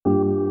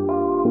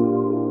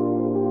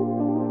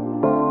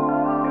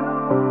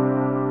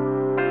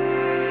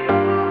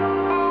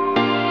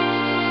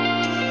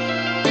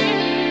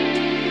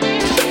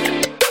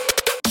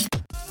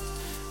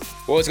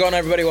What's going on,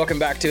 everybody? Welcome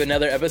back to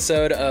another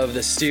episode of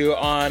the Stew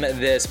on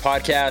This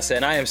podcast.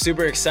 And I am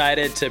super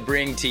excited to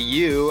bring to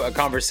you a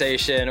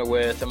conversation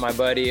with my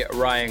buddy,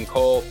 Ryan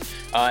Cole.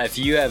 If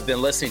you have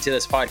been listening to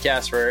this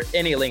podcast for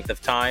any length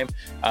of time,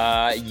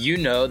 you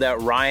know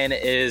that Ryan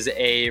is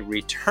a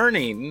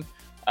returning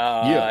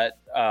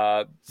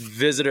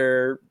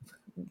visitor,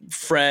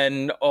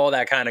 friend, all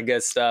that kind of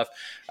good stuff.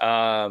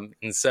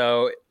 And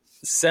so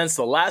since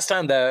the last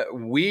time that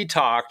we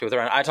talked with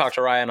Ryan, I talked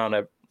to Ryan on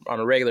a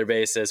regular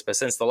basis, but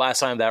since the last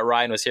time that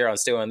Ryan was here on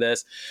Stew on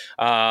This,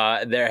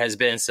 there has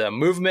been some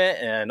movement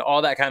and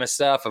all that kind of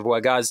stuff of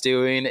what God's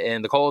doing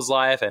in the Cole's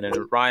life and in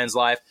Ryan's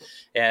life.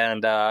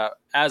 And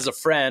as a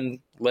friend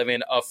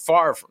living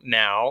afar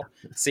now,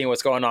 seeing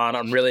what's going on,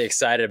 I'm really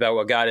excited about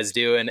what God is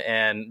doing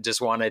and just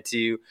wanted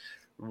to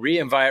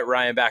re-invite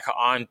Ryan back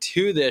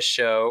onto this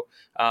show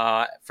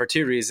for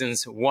two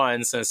reasons.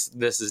 One, since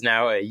this is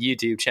now a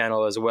YouTube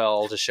channel as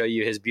well, to show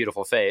you his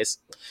beautiful face.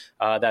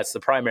 That's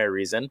the primary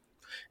reason.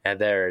 And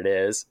there it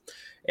is.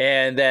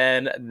 And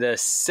then the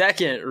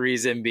second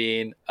reason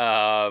being...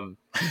 hold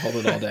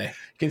it all day.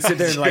 You can sit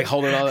there and like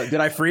hold it all day. Did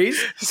I freeze?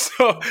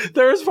 So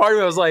there was part of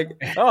me I was like,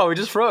 oh, we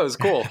just froze.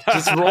 Cool.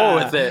 Just roll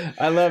with it.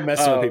 I love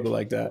messing with people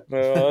like that.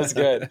 Well, that's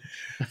good.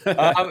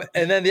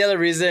 And then the other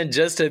reason,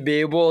 just to be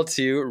able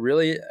to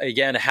really,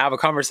 again, have a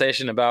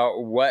conversation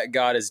about what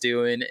God is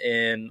doing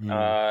in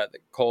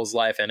Cole's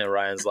life and in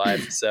Ryan's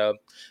life. So,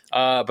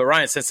 but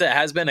Ryan, since it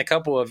has been a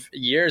couple of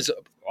years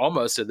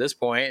almost at this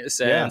point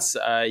since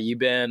you've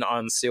been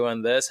on Stew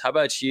on This, how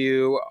about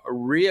you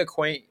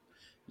reacquaint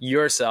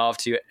yourself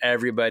to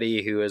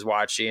everybody who is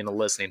watching and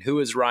listening? Who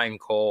is Ryan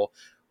Cole?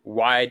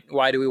 Why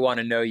do we want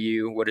to know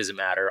you? What does it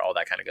matter? All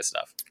that kind of good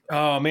stuff.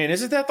 Oh man,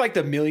 isn't that like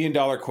the $1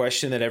 million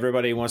question that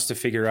everybody wants to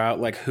figure out,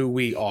 like who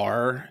we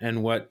are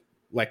and what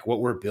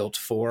we're built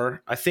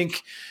for? I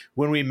think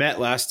when we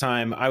met last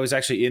time, I was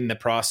actually in the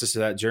process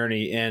of that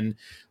journey. And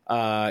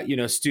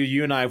Stu,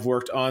 you and I have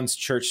worked on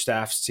church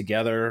staffs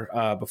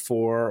together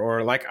before,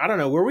 or like, I don't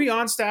know, were we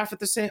on staff at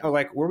the same, or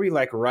like, were we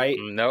like right?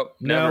 Nope.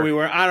 No, never. we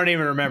were. I don't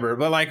even remember,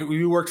 but like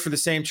we worked for the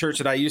same church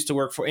that I used to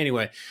work for.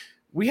 Anyway,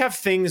 we have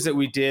things that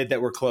we did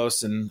that were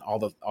close and all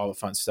the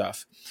fun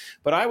stuff.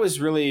 But I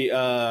was really,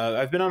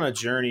 I've been on a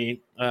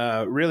journey,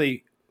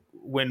 really,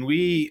 when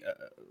we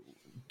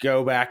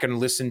go back and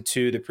listen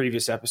to the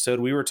previous episode,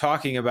 we were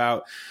talking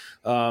about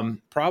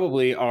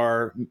probably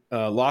our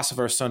loss of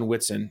our son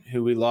Whitson,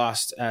 who we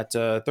lost at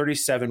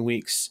 37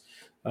 weeks,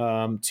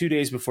 2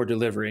 days before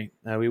delivery.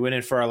 We went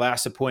in for our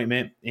last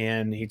appointment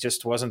and he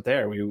just wasn't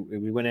there. We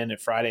went in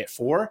at Friday at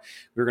 4.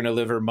 We were going to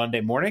deliver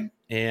Monday morning,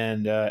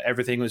 and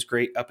everything was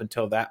great up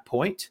until that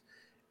point.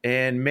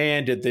 And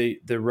man, did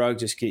the rug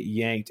just get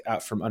yanked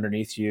out from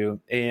underneath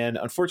you. And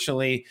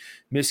unfortunately,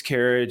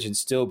 miscarriage and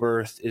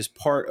stillbirth is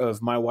part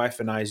of my wife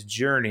and I's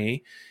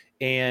journey.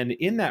 And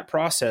in that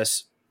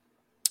process,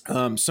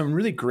 some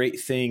really great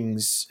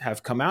things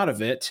have come out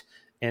of it.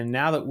 And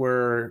now that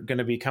we're going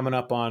to be coming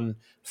up on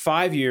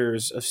 5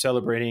 years of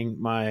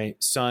celebrating my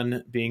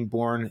son being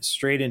born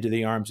straight into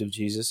the arms of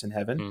Jesus in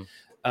heaven,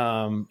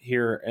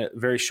 here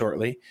very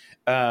shortly,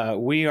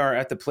 we are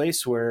at the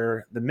place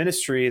where the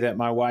ministry that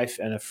my wife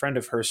and a friend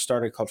of hers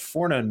started, called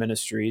Foreknown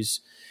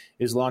Ministries,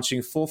 is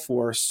launching full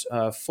force,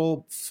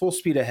 full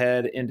speed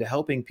ahead into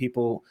helping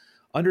people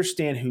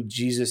understand who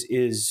Jesus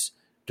is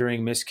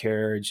during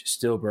miscarriage,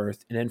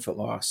 stillbirth, and infant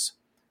loss.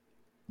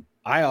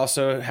 I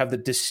also have the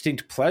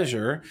distinct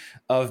pleasure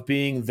of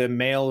being the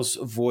male's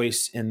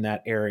voice in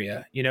that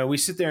area. You know, we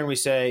sit there and we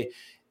say,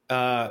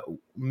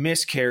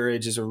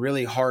 miscarriage is a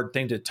really hard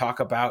thing to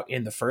talk about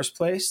in the first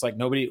place. Like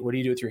what do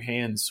you do with your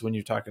hands when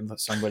you're talking to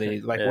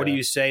somebody? Like, what do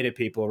you say to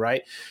people?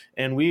 Right.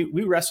 And we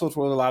wrestled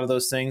with a lot of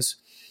those things,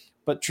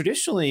 but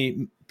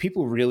traditionally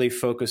people really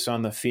focus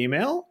on the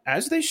female,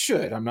 as they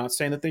should. I'm not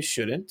saying that they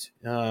shouldn't.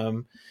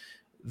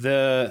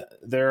 There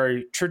are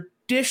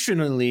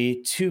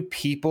traditionally two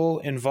people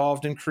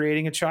involved in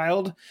creating a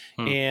child.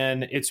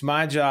 And it's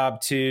my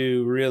job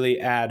to really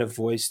add a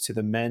voice to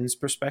the men's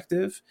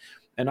perspective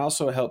and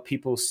also help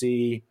people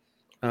see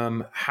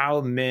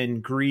how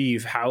men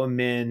grieve, how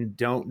men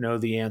don't know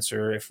the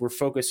answer. If we're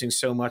focusing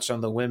so much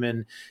on the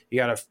women, you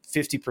got a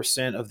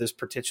 50% of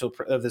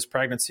this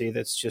pregnancy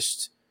that's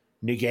just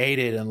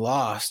negated and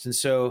lost. And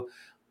so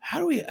how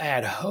do we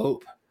add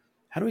hope?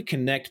 How do we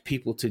connect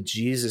people to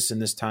Jesus in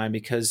this time?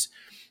 Because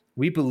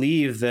we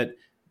believe that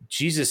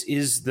Jesus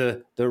is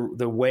the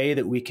way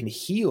that we can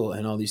heal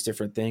and all these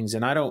different things.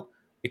 And I don't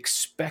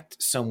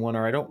expect someone,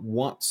 or I don't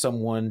want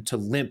someone to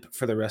limp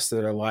for the rest of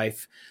their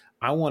life.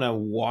 I want to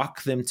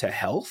walk them to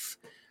health.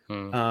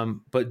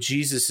 But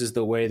Jesus is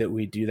the way that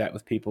we do that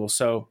with people.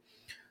 So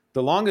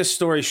the longest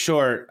story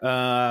short,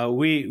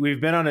 we've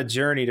been on a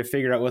journey to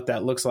figure out what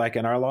that looks like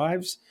in our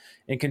lives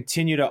and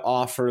continue to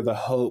offer the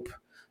hope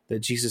that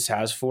Jesus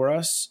has for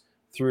us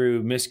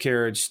through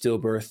miscarriage,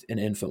 stillbirth, and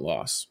infant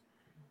loss.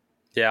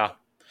 Yeah.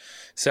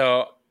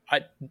 So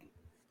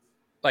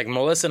like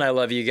Melissa and I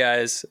love you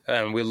guys,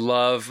 and we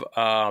love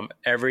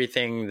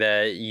everything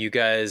that you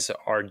guys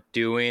are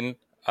doing.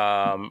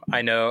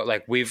 I know,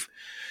 like,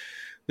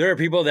 there are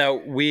people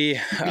that we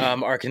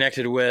are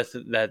connected with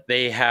that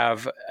they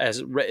have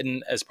as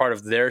written as part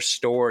of their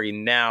story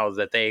now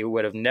that they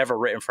would have never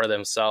written for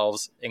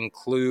themselves,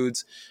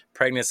 includes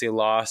pregnancy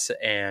loss.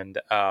 And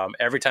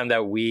every time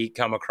that we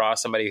come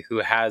across somebody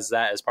who has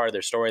that as part of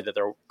their story, that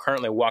they're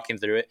currently walking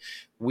through it,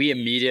 we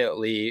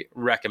immediately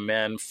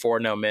recommend For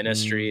No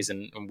Ministries,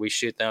 and we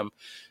shoot them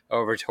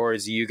over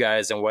towards you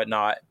guys and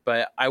whatnot.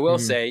 But I will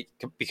say,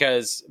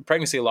 because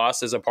pregnancy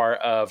loss is a part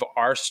of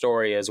our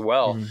story as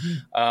well.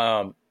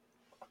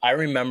 I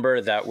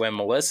remember that when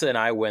Melissa and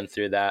I went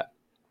through that,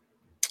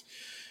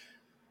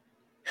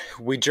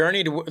 we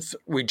journeyed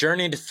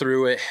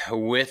through it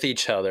with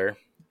each other.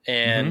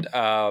 And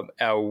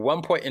at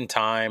one point in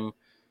time,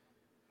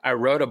 I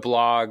wrote a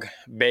blog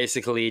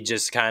basically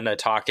just kind of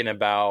talking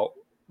about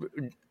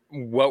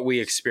what we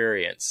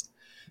experienced.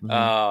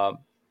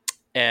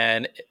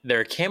 And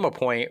there came a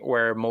point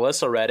where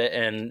Melissa read it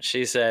and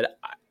she said,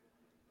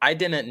 I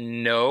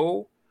didn't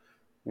know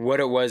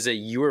what it was that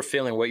you were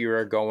feeling, what you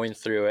were going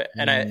through it.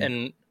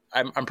 And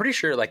I'm pretty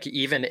sure, like,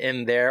 even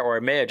in there, or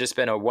it may have just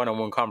been a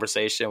one-on-one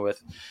conversation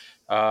with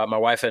my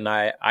wife and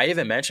I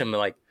even mentioned,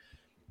 like,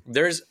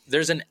 there's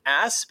an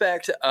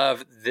aspect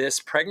of this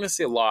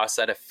pregnancy loss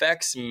that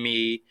affects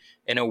me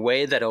in a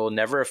way that it will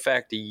never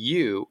affect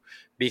you,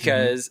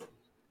 because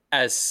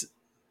as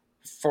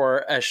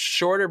for a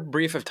shorter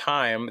brief of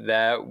time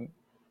that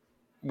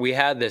we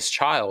had this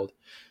child,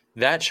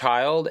 that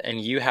child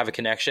and you have a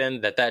connection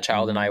that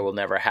child and I will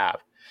never have.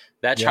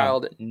 That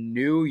child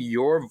knew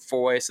your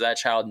voice. That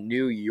child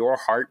knew your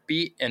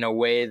heartbeat in a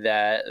way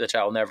that the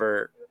child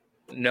never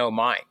know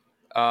mine.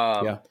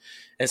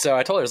 And so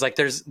I told her, it's like,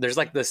 there's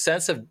like the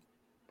sense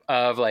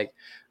of like,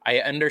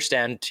 I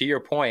understand, to your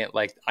point,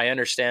 like, I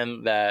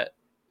understand that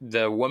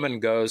the woman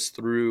goes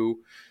through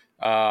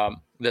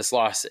this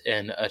loss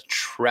in a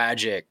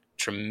tragic,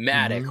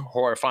 traumatic,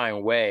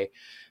 horrifying way.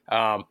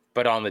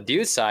 But on the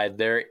dude side,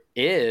 there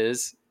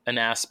is an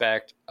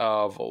aspect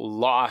of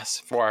loss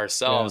for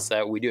ourselves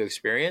that we do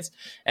experience.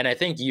 And I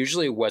think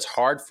usually what's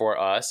hard for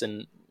us,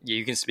 and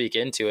you can speak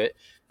into it,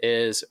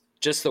 is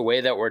just the way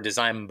that we're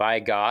designed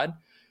by God,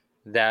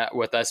 that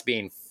with us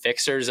being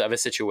fixers of a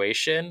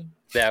situation,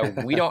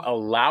 that we don't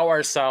allow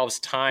ourselves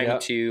time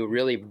to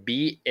really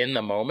be in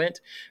the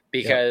moment,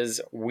 because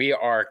we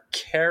are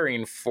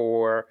caring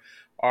for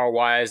our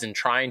wives and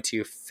trying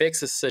to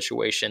fix a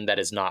situation that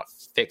is not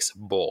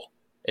fixable.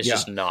 It's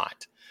just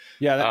not.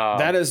 Yeah,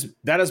 that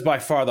is by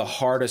far the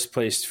hardest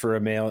place for a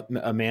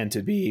man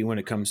to be when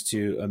it comes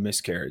to a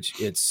miscarriage.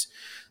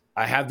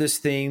 I have this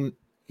thing,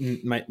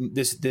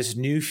 this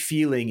new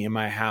feeling in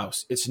my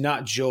house. It's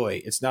not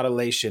joy. It's not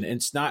elation.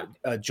 It's not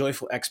a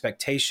joyful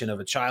expectation of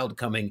a child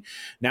coming.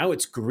 Now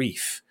it's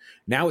grief.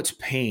 Now it's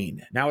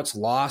pain. Now it's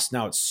loss.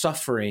 Now it's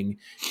suffering.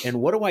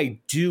 And what do I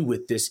do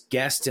with this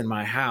guest in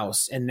my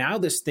house? And now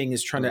this thing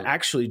is trying to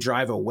actually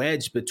drive a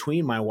wedge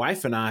between my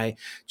wife and I,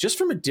 just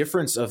from a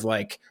difference of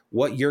like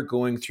what you're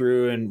going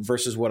through and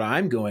versus what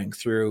I'm going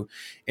through.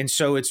 And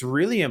so it's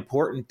really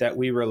important that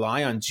we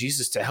rely on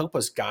Jesus to help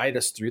us guide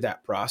us through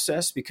that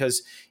process,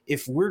 because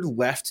if we're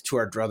left to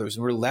our druthers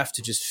and we're left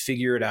to just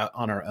figure it out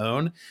on our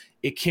own,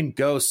 it can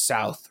go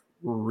south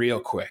real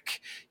quick.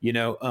 You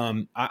know,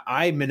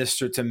 I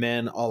minister to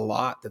men a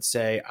lot that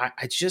say,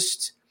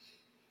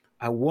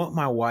 I want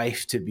my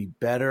wife to be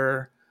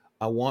better.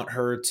 I want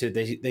her to,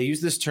 they use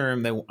this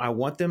term, I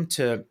want them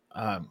to,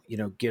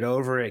 get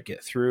over it,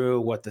 get through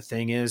what the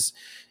thing is.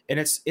 And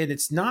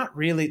it's not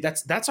really,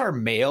 that's our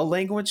male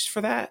language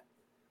for that,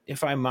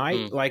 if I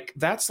might.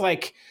 That's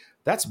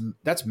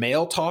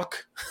male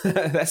talk.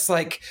 That's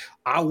like,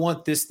 I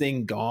want this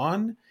thing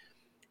gone.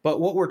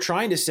 But what we're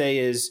trying to say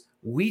is,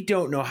 we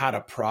don't know how to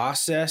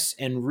process,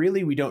 and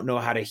really we don't know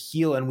how to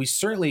heal. And we're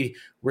certainly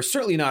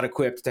not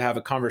equipped to have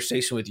a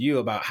conversation with you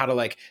about how to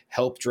like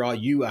help draw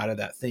you out of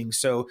that thing.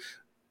 So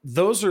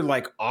those are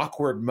like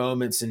awkward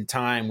moments in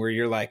time where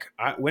you're like,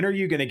 when are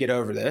you going to get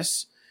over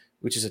this?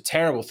 Which is a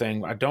terrible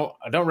thing. I don't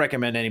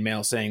recommend any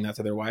male saying that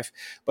to their wife,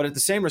 but at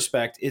the same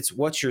respect, it's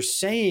what you're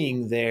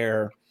saying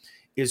there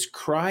is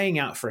crying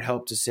out for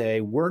help to say,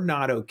 we're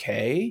not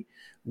okay.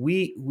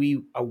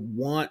 We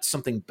want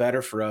something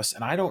better for us.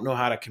 And I don't know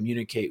how to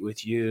communicate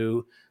with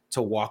you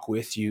to walk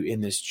with you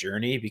in this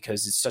journey,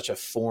 because it's such a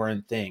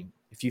foreign thing.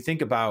 If you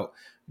think about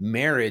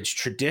marriage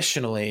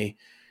traditionally,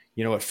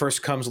 at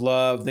first comes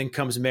love, then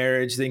comes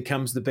marriage, then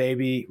comes the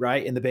baby,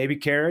 right? In the baby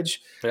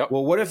carriage. Yep.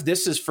 Well, what if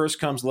this is first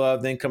comes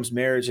love, then comes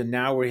marriage, and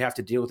now we have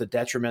to deal with a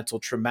detrimental,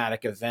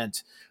 traumatic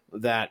event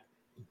that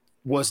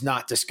was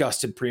not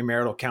discussed in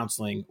premarital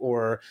counseling,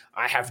 or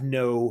I have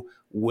no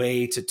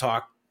way to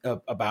talk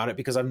about it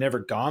because I've never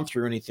gone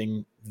through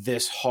anything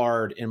this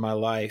hard in my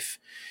life.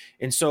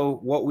 And so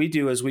what we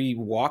do is we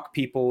walk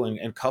people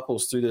and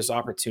couples through this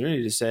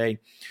opportunity to say,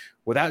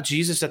 without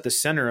Jesus at the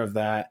center of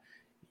that,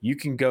 you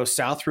can go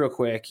south real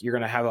quick. You're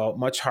going to have a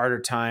much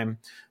harder time.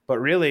 But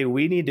really,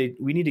 we need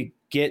to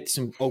get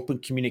some open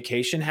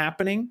communication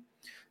happening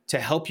to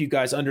help you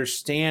guys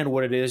understand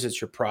what it is that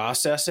you're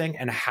processing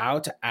and how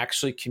to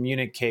actually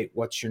communicate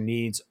what your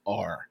needs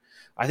are.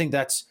 I think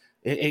that's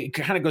it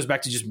kind of goes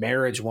back to just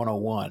marriage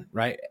 101,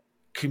 right?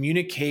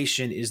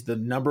 Communication is the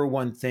number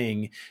one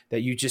thing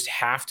that you just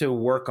have to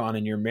work on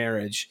in your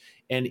marriage.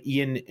 And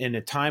in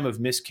a time of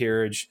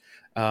miscarriage,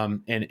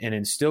 and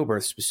in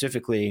stillbirth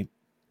specifically,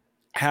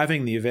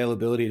 having the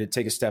availability to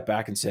take a step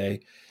back and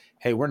say,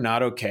 hey, we're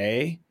not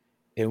okay.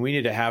 And we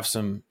need to have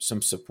some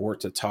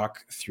support to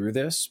talk through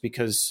this,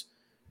 because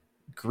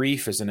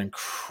grief is an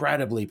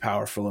incredibly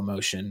powerful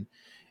emotion.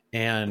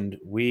 And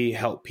we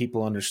help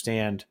people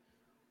understand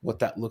what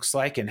that looks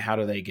like and how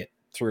do they get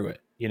through it.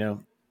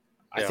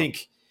 I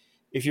think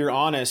if you're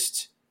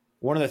honest,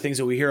 one of the things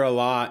that we hear a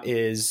lot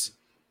is,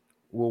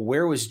 well,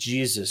 where was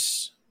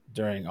Jesus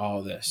during all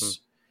of this?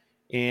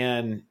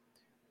 And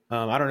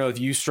I don't know if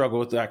you struggle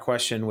with that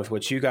question with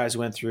what you guys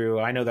went through.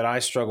 I know that I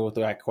struggle with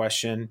that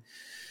question.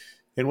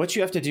 And what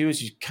you have to do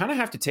is you kind of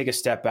have to take a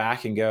step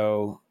back and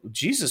go,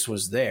 Jesus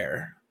was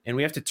there. And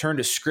we have to turn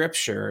to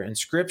Scripture. And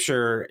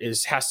Scripture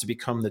has to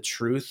become the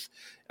truth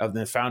of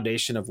the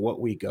foundation of what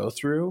we go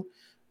through.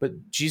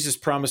 But Jesus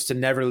promised to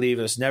never leave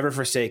us, never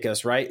forsake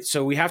us, right?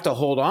 So we have to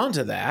hold on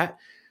to that.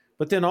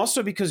 But then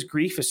also, because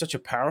grief is such a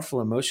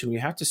powerful emotion, we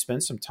have to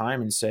spend some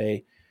time and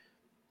say,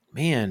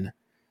 man,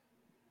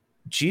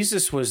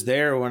 Jesus was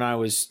there when I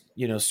was,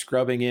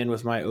 scrubbing in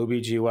with my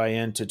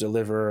OBGYN to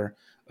deliver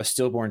a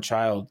stillborn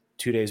child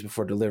 2 days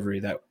before delivery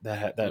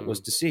that was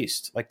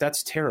deceased. Like,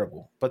 that's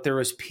terrible. But there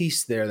was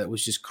peace there that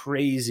was just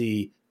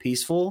crazy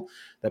peaceful,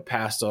 that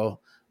passed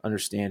all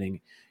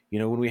understanding.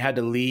 When we had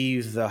to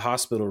leave the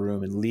hospital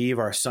room and leave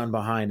our son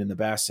behind in the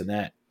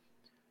bassinet,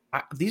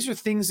 these are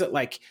things that,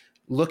 like,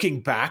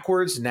 looking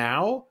backwards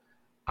now,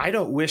 I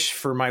don't wish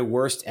for my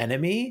worst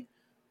enemy,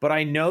 but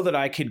I know that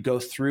I could go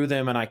through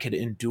them and I could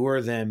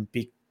endure them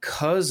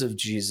because of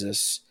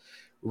Jesus,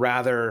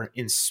 rather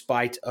in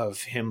spite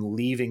of him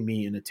leaving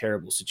me in a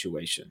terrible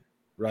situation,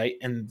 right?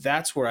 And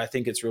that's where I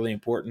think it's really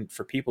important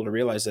for people to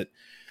realize that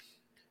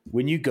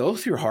when you go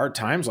through hard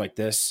times like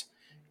this,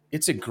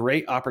 it's a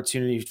great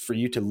opportunity for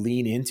you to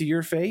lean into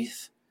your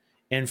faith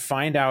and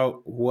find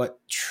out what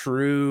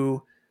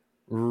true,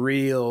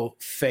 real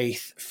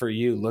faith for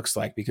you looks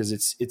like, because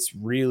it's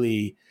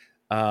really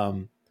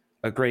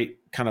a great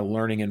kind of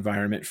learning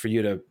environment for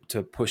you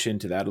to push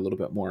into that a little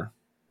bit more.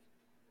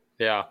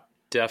 Yeah,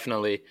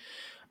 definitely.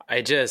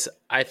 I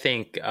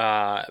think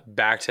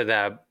back to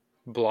that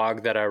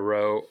blog that I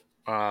wrote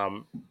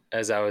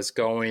as I was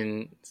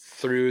going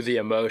through the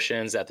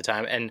emotions at the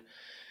time. And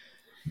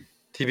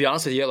to be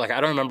honest with you, like, I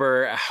don't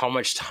remember how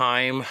much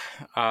time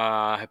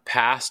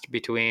passed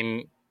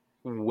between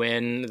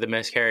when the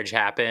miscarriage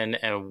happened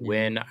and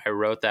when I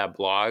wrote that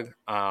blog.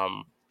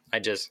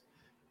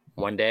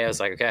 One day I was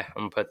like, okay, I'm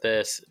gonna put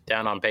this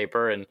down on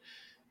paper, and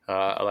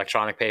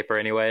electronic paper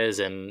anyways.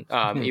 And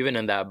even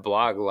in that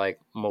blog, like,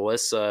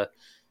 Melissa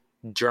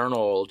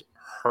journaled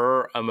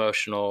her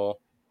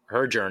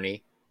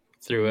journey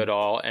through it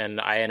all. And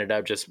I ended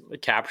up just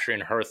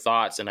capturing her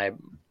thoughts and I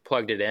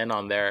plugged it in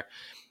on there.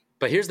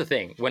 But here's the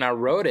thing. When I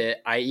wrote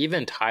it, I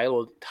even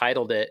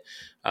titled it,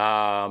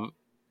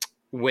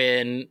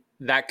 When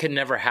That Could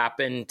Never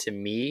Happen to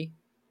Me,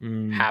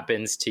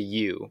 Happens to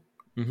You.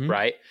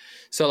 Right.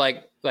 So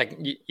like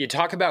you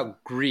talk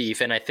about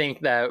grief. And I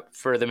think that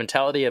for the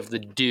mentality of the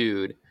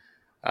dude,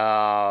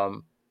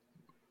 I'm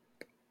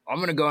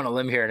going to go on a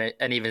limb here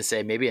and even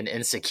say maybe an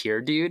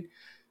insecure dude,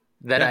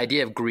 that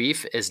idea of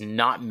grief is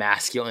not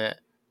masculine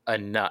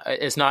enough.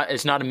 It's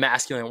not a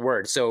masculine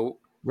word. So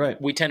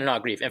we tend to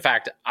not grieve. In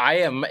fact, I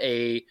am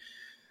a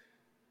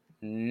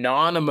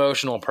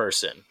non-emotional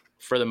person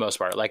for the most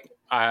part. Like,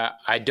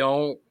 I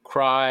don't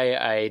cry.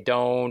 I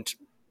don't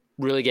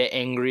really get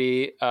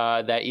angry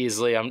that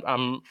easily.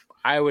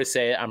 I would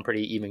say I'm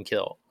pretty even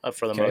kill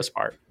for the most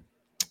part.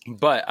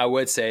 But I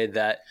would say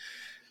that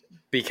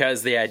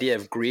because the idea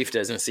of grief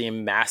doesn't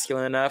seem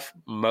masculine enough,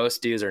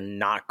 most dudes are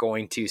not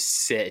going to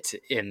sit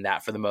in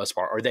that for the most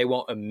part, or they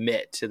won't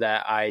admit to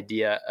that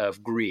idea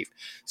of grief.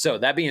 So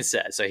that being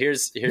said, so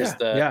here's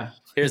the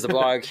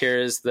blog,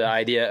 here's the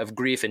idea of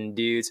grief in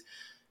dudes.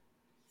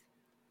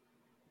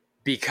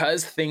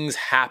 Because things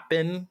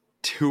happen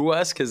to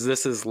us, because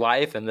this is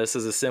life and this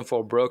is a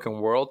sinful,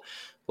 broken world.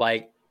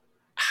 Like,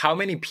 how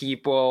many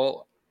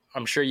people,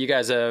 I'm sure you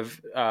guys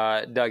have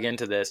dug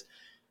into this,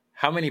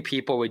 how many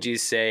people would you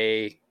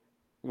say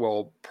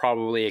will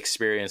probably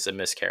experience a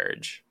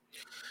miscarriage?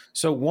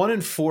 So 1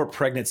 in 4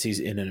 pregnancies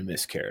end in a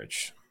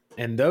miscarriage.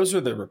 And those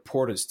are the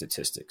reported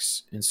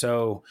statistics. And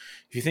so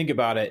if you think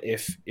about it,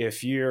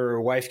 if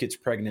your wife gets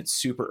pregnant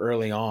super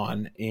early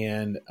on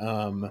and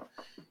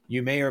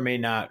you may or may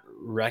not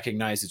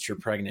recognize that you're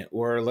pregnant,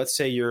 or let's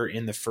say you're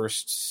in the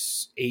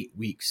first 8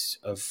 weeks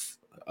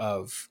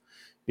of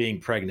being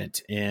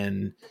pregnant,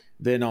 and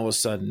then all of a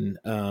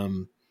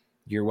sudden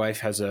your wife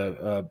has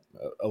a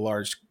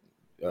large,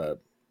 I'm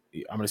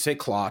going to say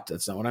clot.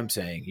 That's not what I'm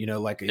saying.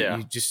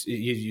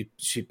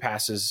 She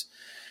passes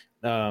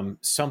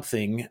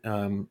something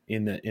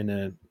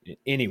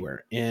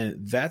anywhere,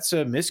 and that's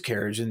a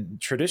miscarriage.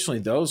 And traditionally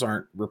those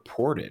aren't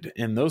reported.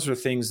 And those are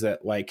things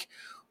that, like,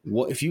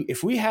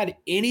 if we had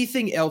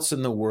anything else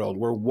in the world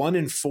where 1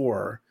 in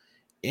 4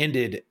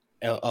 ended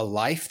a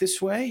life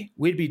this way,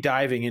 we'd be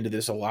diving into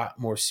this a lot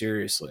more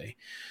seriously.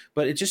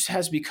 But it just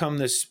has become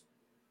this,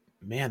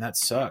 man, that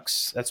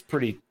sucks. That's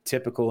pretty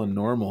typical and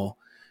normal.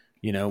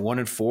 1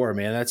 in 4,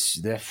 man,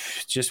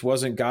 that just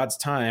wasn't God's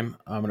time.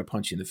 I'm going to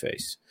punch you in the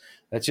face.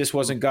 That just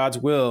wasn't God's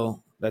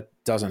will. That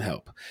doesn't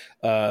help.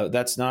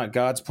 That's not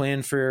God's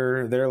plan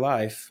for their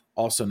life.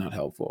 Also not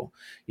helpful.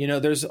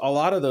 There's a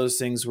lot of those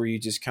things where you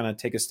just kind of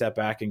take a step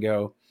back and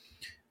go,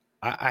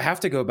 I have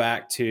to go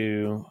back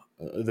to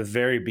the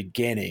very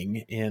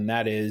beginning. And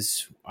that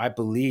is, I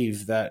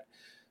believe that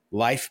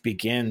life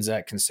begins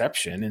at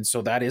conception. And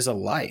so that is a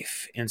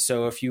life. And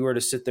so if you were to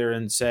sit there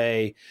and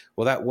say,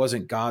 well, that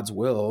wasn't God's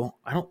will,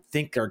 I don't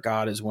think our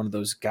God is one of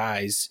those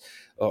guys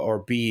or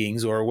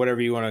beings or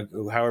whatever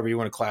however you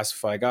want to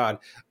classify God.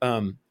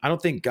 I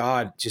don't think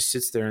God just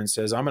sits there and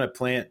says, I'm going to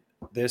plant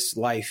this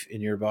life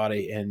in your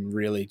body and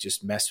really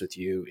just mess with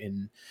you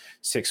in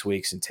 6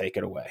 weeks and take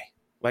it away.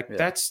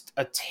 That's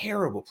a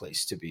terrible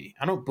place to be.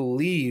 I don't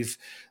believe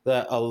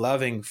that a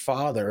loving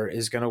father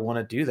is going to want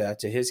to do that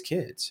to his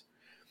kids.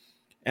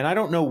 And I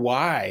don't know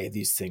why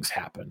these things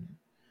happen,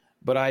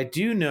 but I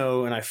do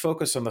know, and I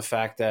focus on the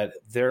fact that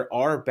there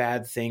are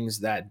bad things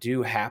that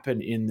do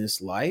happen in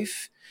this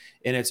life.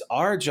 And it's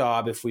our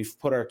job, if we've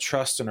put our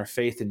trust and our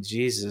faith in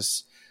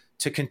Jesus,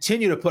 to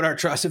continue to put our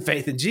trust and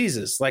faith in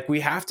Jesus.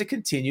 We have to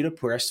continue to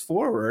press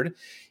forward,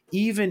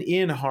 even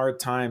in hard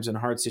times and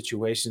hard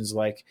situations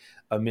like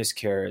a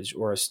miscarriage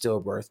or a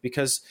stillbirth,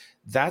 because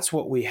that's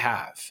what we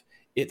have.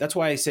 That's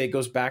why I say it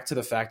goes back to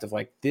the fact of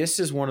this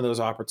is one of those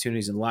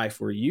opportunities in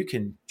life where you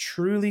can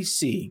truly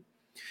see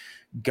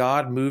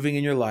God moving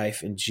in your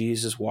life and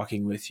Jesus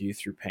walking with you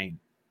through pain.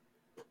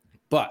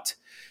 But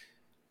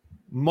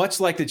much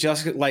like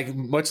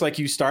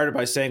you started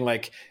by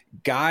saying,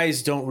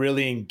 guys don't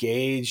really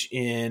engage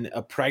in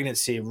a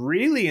pregnancy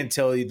really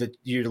until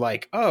you're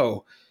like,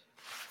 oh,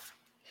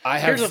 I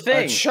have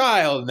a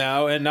child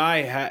now and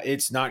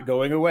it's not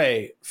going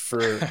away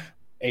for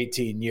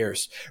 18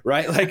 years,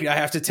 right? I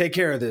have to take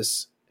care of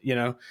this,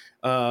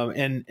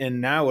 and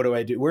now what do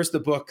I do? Where's the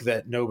book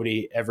that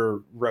nobody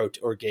ever wrote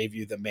or gave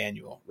you the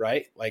manual,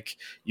 right?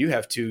 You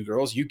have 2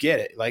 girls, you get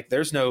it.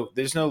 There's no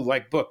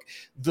book.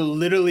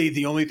 Literally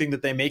the only thing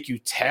that they make you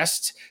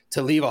test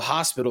to leave a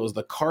hospital is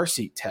the car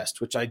seat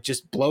test, which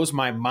just blows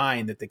my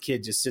mind that the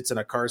kid just sits in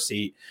a car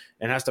seat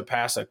and has to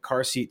pass a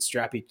car seat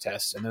strappy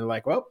test. And they're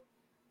like, well,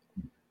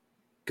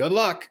 good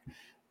luck.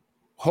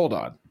 Hold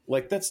on.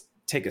 That's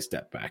take a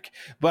step back.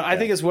 But I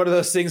think it's one of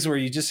those things where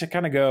you just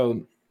kind of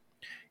go,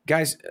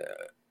 guys,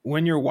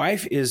 when your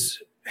wife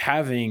is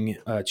having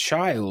a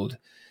child,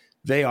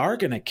 they are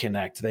going to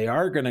connect. They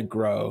are going to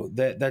grow.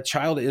 That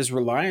child is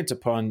reliant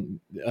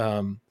upon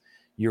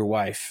your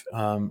wife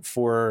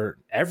for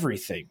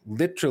everything,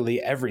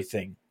 literally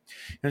everything.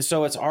 And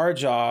so it's our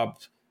job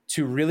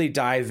to really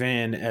dive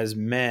in as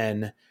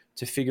men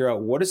to figure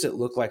out, what does it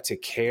look like to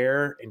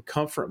care and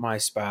comfort my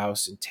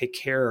spouse and take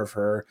care of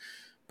her?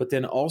 But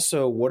then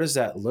also, what does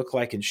that look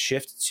like and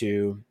shift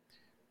to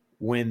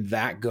when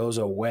that goes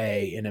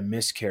away in a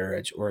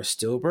miscarriage or a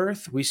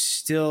stillbirth? We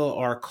still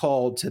are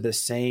called to the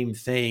same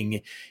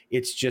thing.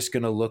 It's just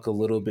going to look a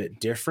little bit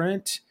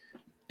different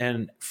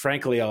and,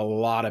 frankly, a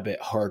lot of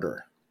bit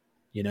harder,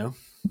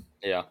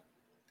 Yeah.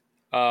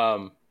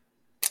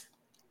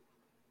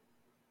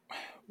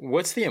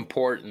 What's the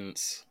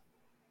importance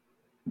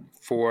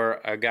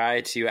for a guy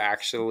to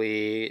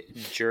actually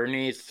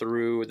journey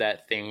through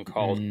that thing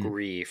called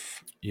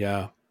grief?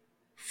 Yeah.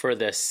 For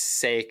the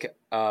sake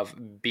of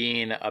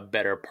being a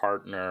better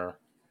partner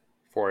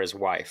for his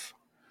wife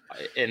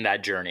in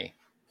that journey.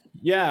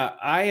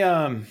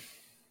 Yeah.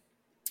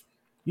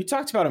 You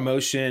talked about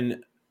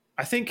emotion.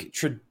 I think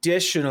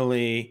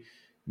traditionally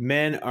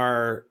men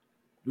are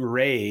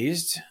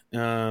raised,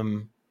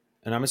 and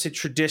I'm going to say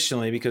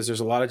traditionally because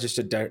there's a lot of just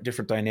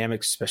different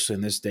dynamics, especially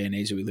in this day and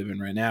age that we live in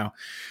right now.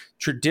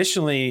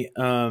 Traditionally,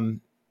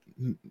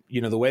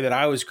 the way that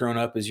I was grown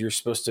up is you're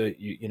supposed to,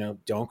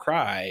 don't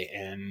cry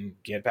and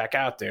get back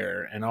out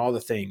there and all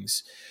the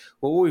things.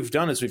 Well, what we've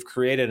done is we've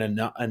created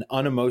an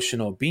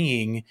unemotional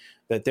being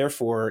that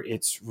therefore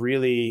it's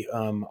really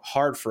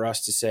hard for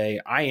us to say,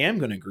 I am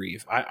going to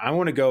grieve. I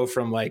want to go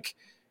from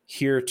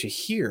here to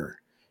here.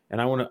 And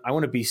I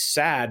want to be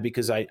sad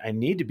because I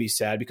need to be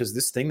sad because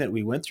this thing that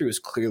we went through is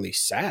clearly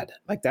sad.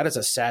 That is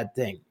a sad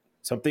thing.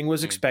 Something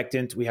was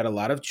expectant. We had a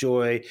lot of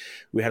joy.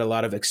 We had a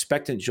lot of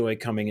expectant joy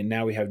coming, and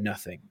now we have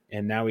nothing.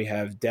 And now we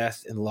have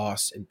death and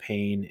loss and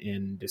pain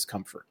and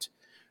discomfort.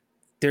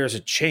 There's a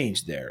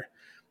change there.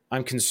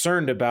 I'm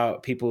concerned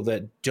about people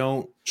that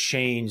don't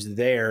change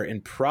there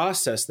and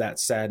process that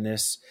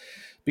sadness,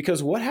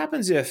 because what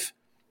happens if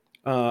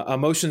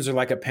emotions are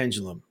like a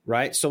pendulum,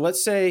 right? So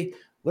let's say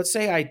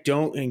I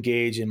don't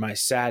engage in my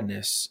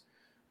sadness,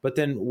 but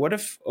then what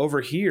if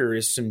over here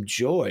is some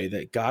joy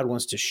that God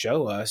wants to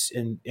show us,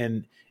 and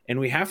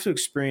we have to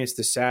experience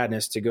the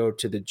sadness to go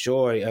to the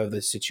joy of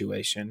the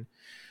situation.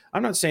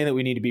 I'm not saying that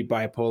we need to be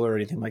bipolar or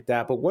anything like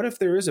that, but what if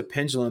there is a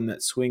pendulum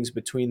that swings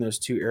between those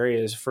two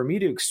areas? For me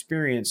to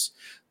experience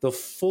the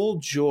full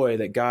joy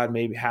that God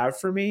may have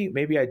for me,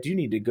 maybe I do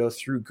need to go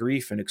through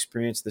grief and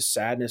experience the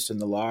sadness and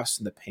the loss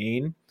and the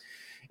pain.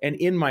 And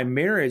in my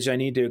marriage, I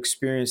need to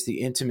experience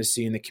the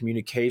intimacy and the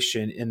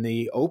communication and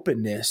the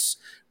openness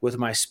with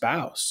my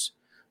spouse.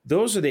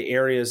 Those are the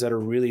areas that are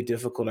really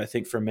difficult, I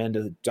think, for men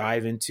to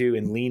dive into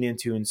and lean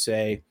into and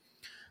say,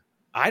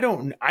 I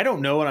don't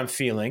know what I'm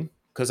feeling,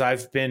 because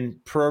I've been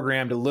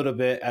programmed a little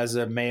bit as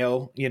a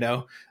male,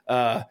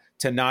 to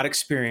not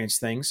experience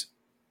things.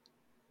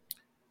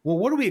 Well,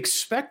 what do we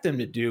expect them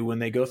to do when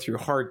they go through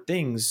hard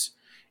things?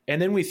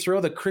 And then we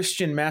throw the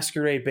Christian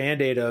masquerade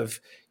Band-Aid of,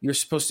 you're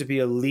supposed to be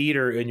a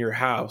leader in your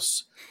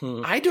house.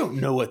 I don't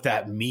know what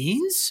that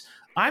means.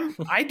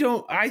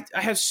 I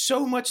have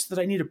so much that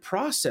I need to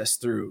process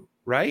through,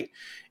 right?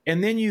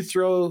 And then you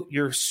throw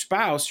your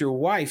spouse, your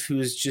wife, who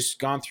has just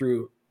gone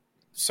through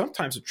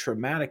sometimes a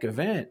traumatic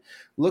event,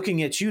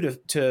 looking at you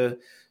to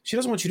she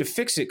doesn't want you to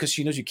fix it because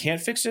she knows you can't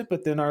fix it.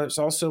 But then it's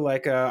also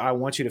like I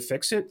want you to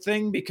fix it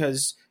thing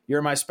because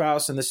you're my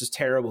spouse and this is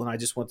terrible. And I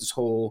just want this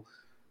whole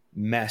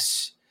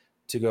mess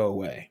to go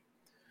away.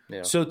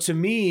 Yeah. So to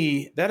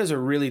me, that is a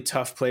really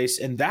tough place.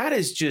 And that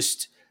is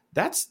just,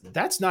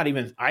 that's not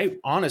even, I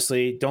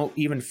honestly don't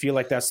even feel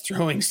like that's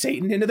throwing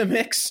Satan into the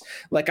mix.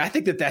 Like, I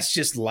think that that's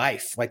just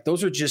life. Like,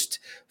 those are just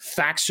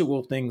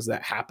factual things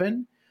that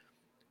happen.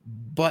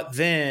 But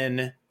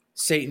then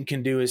Satan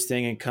can do his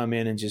thing and come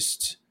in and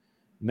just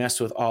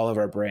mess with all of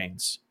our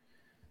brains.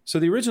 So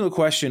the original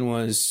question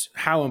was,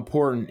 how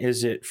important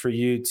is it for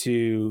you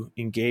to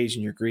engage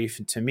in your grief?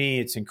 And to me,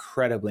 it's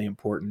incredibly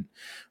important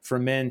for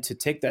men to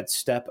take that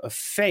step of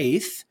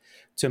faith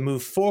to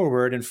move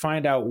forward and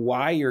find out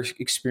why you're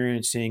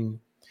experiencing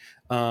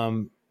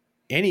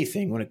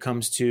anything when it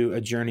comes to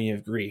a journey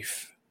of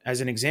grief.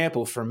 As an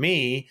example, for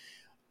me,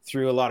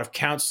 through a lot of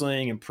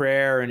counseling and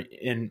prayer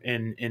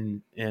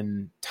and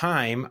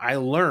time, I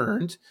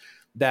learned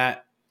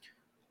that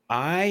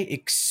I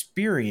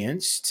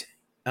experienced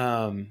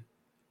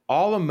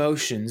all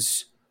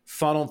emotions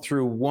funneled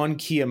through one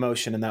key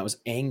emotion, and that was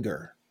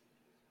anger.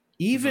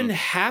 Even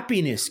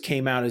happiness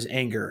came out as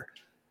anger.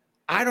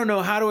 I don't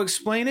know how to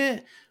explain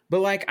it, but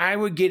like, I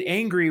would get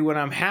angry when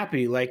I'm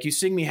happy. Like, you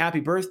sing me happy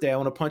birthday, I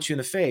want to punch you in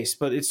the face,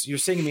 but you're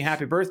singing me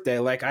happy birthday.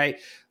 Like, I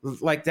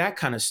like that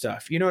kind of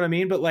stuff. You know what I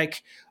mean? But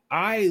like,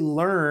 I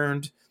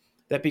learned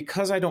that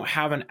because I don't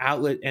have an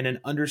outlet and an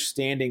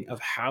understanding of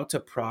how to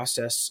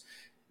process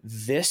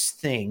this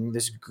thing,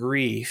 this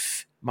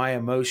grief, my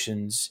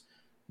emotions,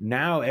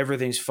 now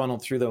everything's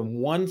funneled through the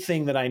one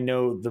thing that I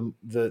know,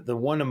 the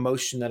one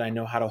emotion that I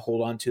know how to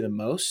hold on to the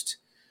most.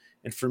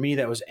 And for me,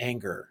 that was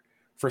anger.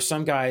 For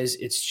some guys,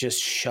 it's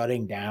just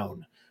shutting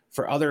down.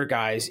 For other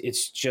guys,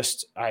 it's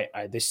just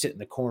they sit in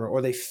the corner,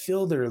 or they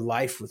fill their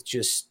life with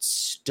just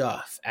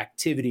stuff,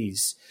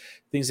 activities,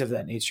 things of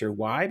that nature.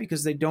 Why?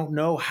 Because they don't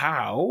know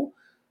how.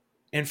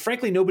 And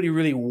frankly, nobody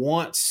really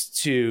wants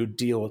to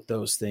deal with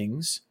those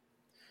things.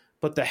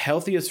 But the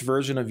healthiest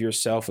version of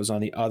yourself is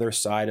on the other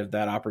side of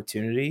that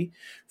opportunity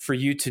for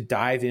you to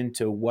dive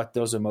into what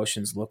those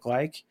emotions look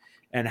like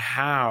and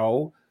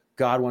how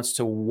God wants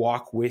to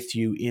walk with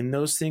you in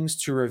those things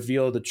to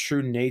reveal the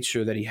true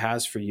nature that he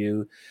has for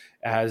you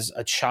as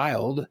a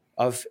child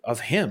of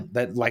him,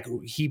 that like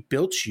he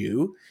built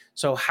you.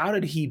 So how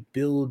did he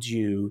build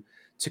you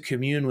to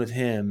commune with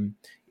him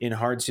in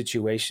hard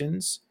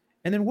situations?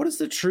 And then what is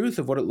the truth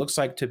of what it looks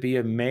like to be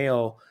a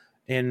male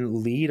and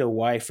lead a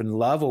wife and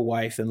love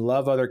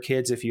other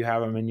kids if you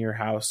have them in your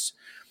house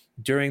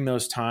during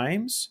those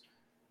times?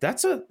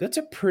 That's a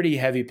pretty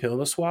heavy pill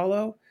to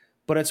swallow,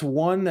 but it's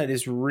one that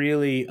is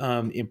really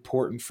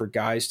important for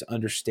guys to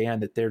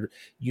understand that they're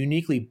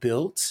uniquely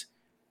built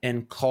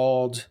and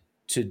called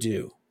to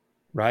do,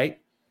 right?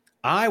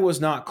 I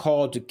was not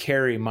called to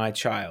carry my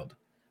child.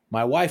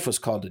 My wife was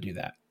called to do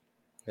that.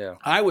 Yeah.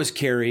 I was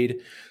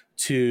carried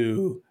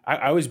to,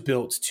 I was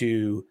built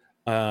to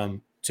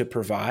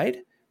provide,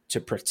 to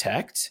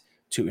protect,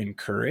 to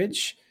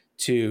encourage,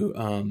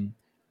 to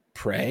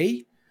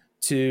pray,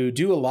 to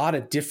do a lot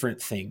of different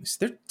things.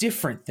 They're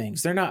different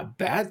things. They're not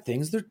bad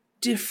things. They're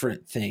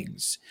different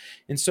things.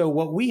 And so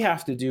what we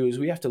have to do is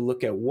we have to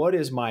look at what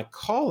is my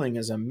calling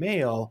as a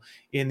male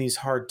in these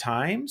hard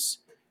times?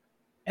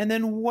 And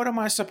then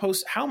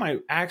how am I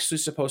actually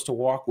supposed to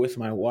walk with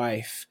my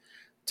wife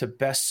to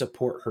best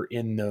support her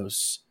in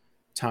those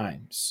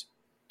times?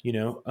 You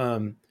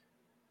know,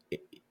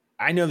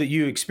 I know that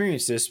you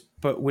experienced this,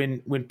 but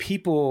when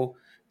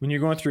you're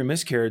going through a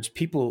miscarriage,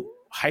 people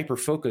hyper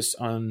focus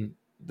on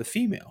the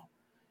female,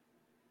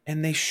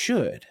 and they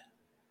should,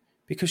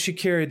 because she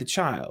carried the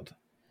child.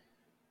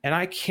 And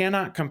I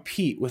cannot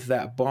compete with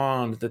that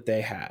bond that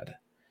they had.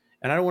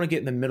 And I don't want to get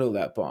in the middle of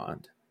that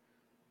bond.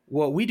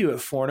 What we do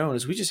at Foreknown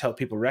is we just help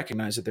people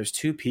recognize that there's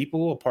two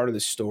people a part of the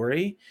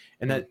story,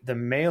 and that the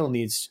male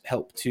needs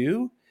help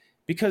too,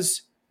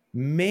 because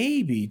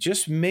maybe,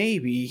 just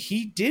maybe,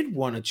 he did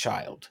want a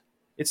child.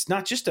 It's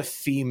not just a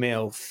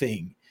female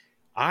thing.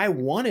 I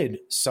wanted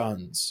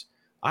sons.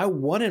 I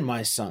wanted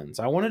my sons.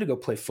 I wanted to go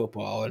play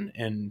football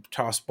and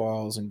toss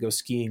balls and go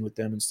skiing with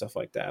them and stuff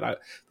like that.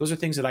 Those are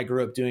things that I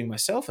grew up doing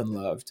myself and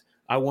loved.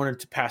 I wanted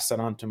to pass that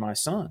on to my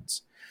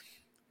sons.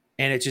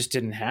 And it just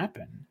didn't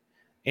happen.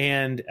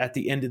 And at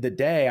the end of the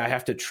day, I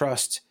have to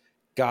trust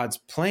God's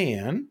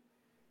plan,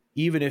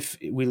 even if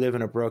we live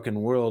in a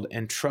broken world,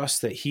 and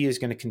trust that he is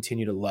going to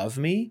continue to love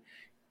me,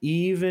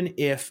 even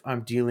if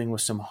I'm dealing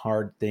with some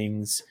hard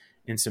things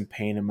and some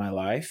pain in my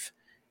life,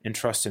 and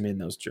trust him in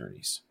those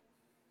journeys.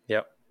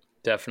 Yep,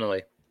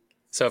 definitely.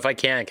 So if I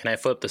can I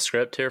flip the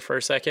script here for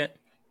a second?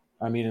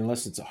 I mean,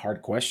 unless it's a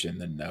hard question,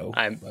 then no.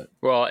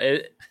 Well,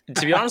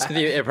 to be honest with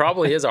you, it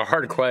probably is a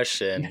hard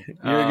question.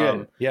 You're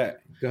good. Yeah,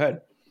 go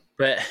ahead.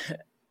 But,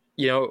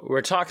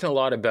 we're talking a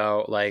lot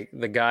about like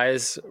the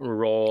guy's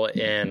role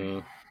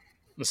in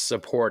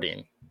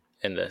supporting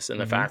in this, and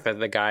the fact that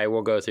the guy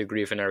will go through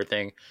grief and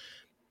everything.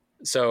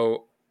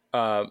 So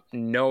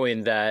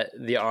knowing that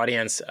the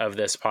audience of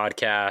this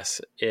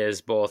podcast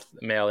is both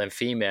male and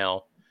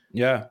female.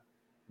 Yeah.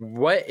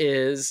 What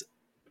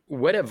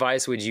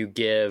advice would you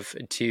give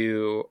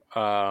to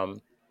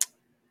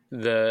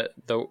the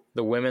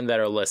women that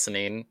are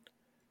listening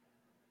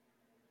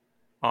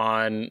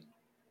on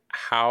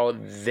how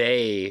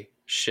they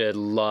should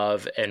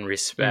love and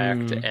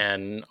respect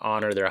and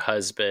honor their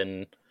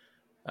husband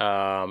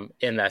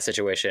in that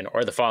situation,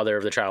 or the father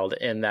of the child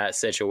in that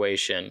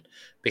situation?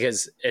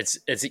 Because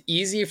it's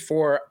easy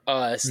for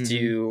us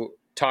to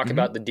talk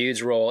about the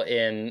dude's role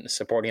in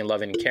supporting,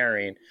 loving, and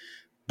caring,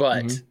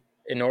 but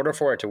in order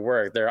for it to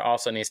work, there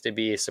also needs to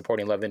be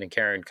supporting, loving, and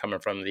caring coming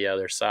from the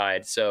other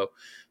side. So,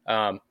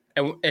 and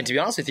to be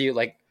honest with you,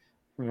 like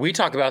I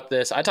talk about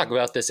this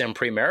in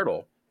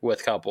premarital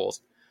with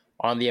couples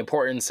on the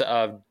importance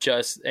of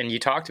and you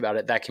talked about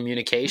it, that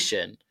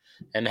communication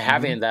and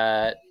having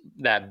that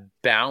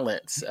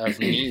balance of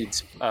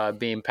needs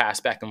being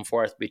passed back and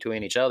forth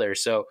between each other.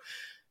 So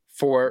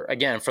for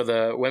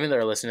the women that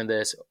are listening to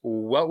this,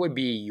 what would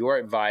be your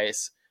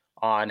advice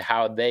on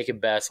how they could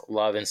best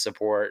love and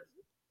support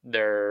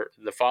the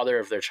father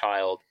of their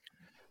child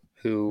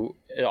who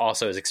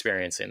also is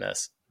experiencing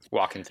this,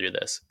 walking through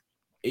this?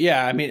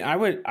 Yeah, I mean,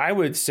 I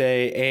would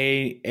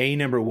say a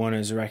number one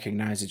is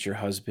recognize that your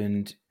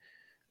husband,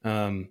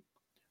 even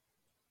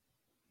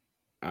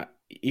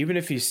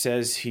if he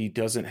says he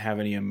doesn't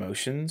have any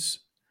emotions,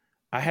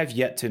 I have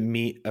yet to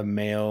meet a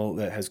male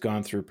that has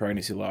gone through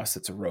pregnancy loss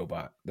that's a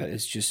robot, that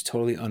is just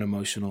totally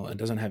unemotional and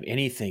doesn't have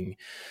anything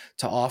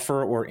to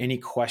offer or any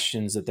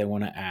questions that they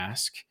want to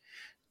ask.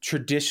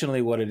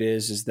 Traditionally, what it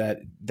is that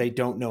they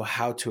don't know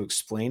how to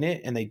explain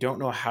it, and they don't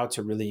know how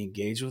to really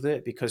engage with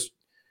it because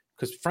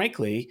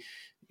frankly,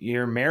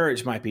 your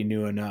marriage might be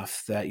new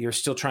enough that you're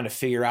still trying to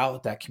figure out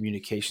what that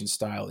communication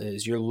style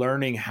is. You're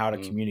learning how to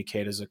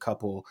communicate as a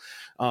couple.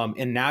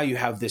 And now you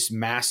have this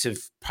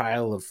massive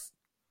pile of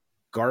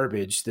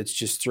garbage that's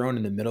just thrown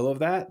in the middle of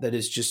that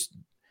is just,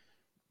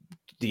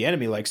 the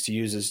enemy likes to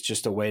use as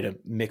just a way to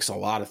mix a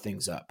lot of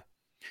things up.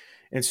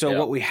 And so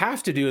what we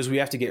have to do is we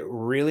have to get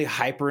really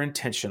hyper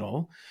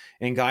intentional,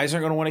 and guys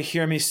aren't going to want to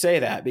hear me say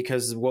that,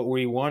 because what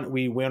we want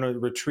to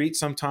retreat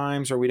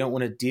sometimes, or we don't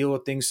want to deal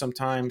with things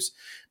sometimes,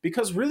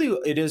 because really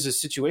it is a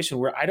situation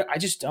where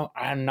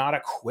I'm not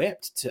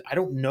equipped I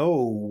don't know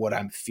what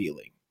I'm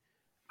feeling.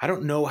 I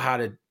don't know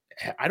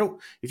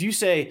if you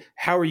say,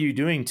 how are you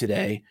doing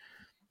today?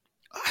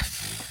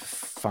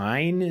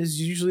 Fine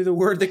is usually the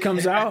word that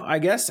comes out, I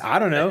guess. I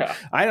don't know. Yeah.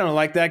 I don't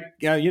like that.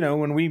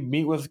 When we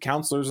meet with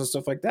counselors and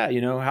stuff like that,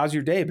 how's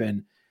your day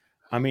been?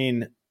 I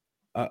mean,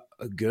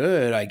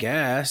 good, I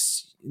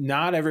guess.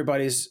 Not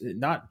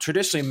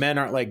traditionally, men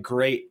aren't like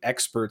great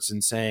experts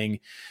in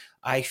saying,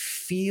 I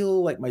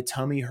feel like my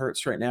tummy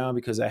hurts right now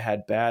because I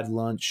had bad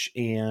lunch,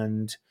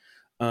 and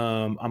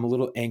I'm a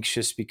little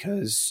anxious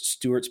because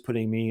Stuart's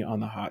putting me on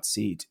the hot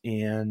seat,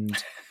 and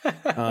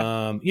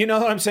you know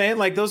what I'm saying?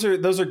 Like those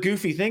are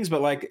goofy things,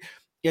 but like,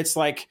 it's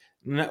like,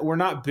 we're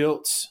not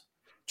built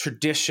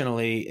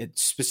traditionally,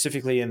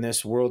 specifically in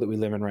this world that we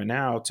live in right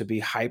now, to be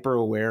hyper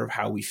aware of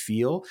how we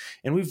feel.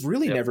 And we've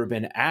really never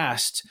been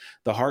asked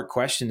the hard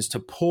questions to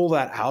pull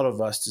that out of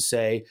us, to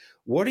say,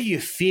 what are you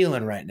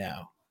feeling right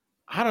now?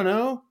 I don't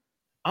know.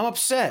 I'm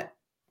upset.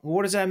 Well,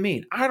 what does that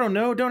mean? I don't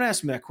know. Don't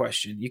ask me that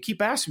question. You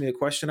keep asking me the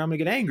question, I'm going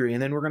to get angry,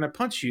 and then we're going to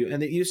punch you.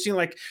 And you seem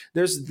like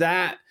there's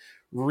that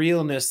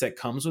realness that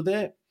comes with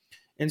it.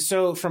 And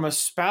so from a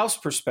spouse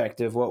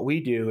perspective, what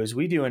we do is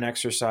we do an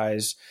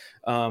exercise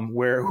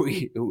where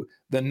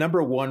the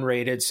number one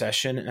rated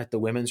session at the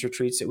women's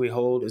retreats that we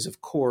hold is, of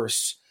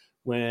course,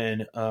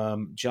 when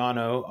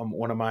Jono,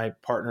 one of my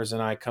partners,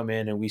 and I come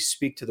in and we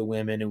speak to the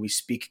women, and we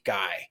speak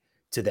guy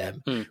to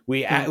them.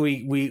 We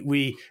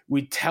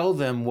tell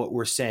them what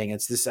we're saying.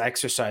 It's this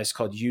exercise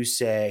called You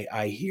Say,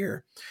 I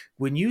Hear.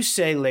 When you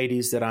say,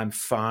 ladies, that I'm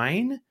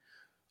fine,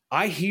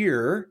 I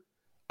hear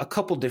a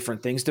couple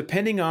different things.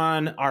 Depending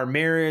on our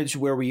marriage,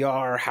 where we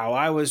are, how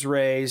I was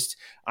raised,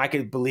 I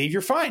could believe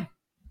you're fine.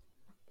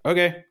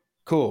 Okay,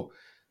 cool.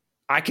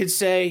 I could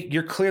say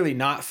you're clearly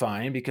not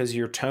fine because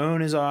your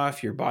tone is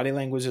off, your body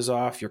language is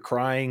off, you're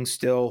crying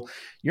still.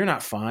 You're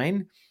not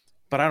fine,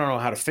 but I don't know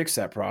how to fix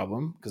that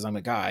problem because I'm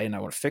a guy and I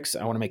want to fix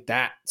it. I want to make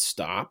that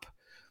stop.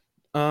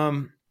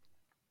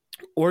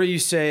 Or you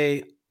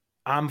say,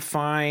 I'm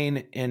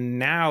fine, and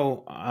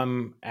now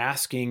I'm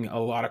asking a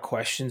lot of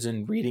questions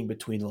and reading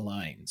between the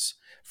lines.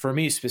 For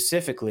me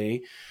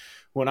specifically,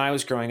 when I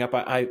was growing up,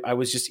 I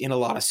was just in a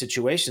lot of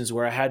situations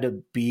where I had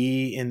to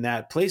be in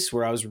that place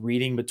where I was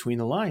reading between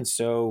the lines.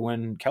 So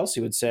when Kelsey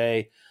would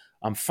say,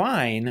 I'm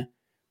fine,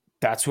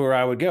 that's where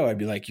I would go. I'd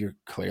be like, you're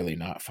clearly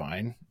not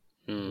fine.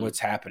 What's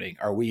happening?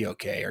 Are we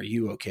okay? Are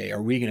you okay?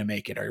 Are we going to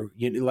make it? Are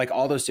you, like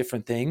all those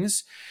different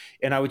things?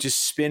 And I would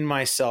just spin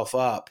myself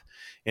up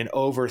and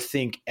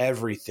overthink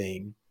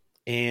everything.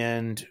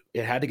 And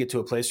it had to get to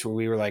a place where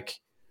we were like,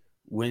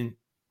 when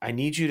I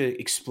need you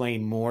to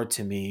explain more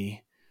to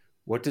me,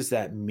 what does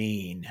that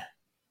mean?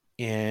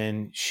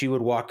 And she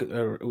would walk,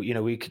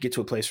 we could get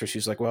to a place where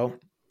she's like, well,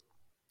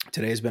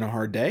 today has been a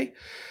hard day.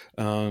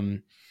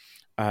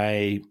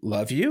 I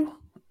love you.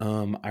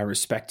 I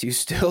respect you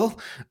still.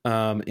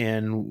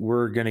 And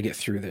we're going to get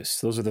through this.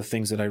 Those are the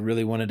things that I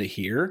really wanted to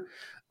hear.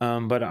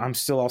 But I'm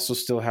still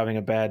having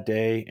a bad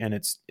day, and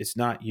it's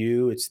not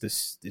you,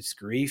 it's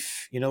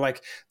grief,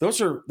 like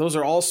those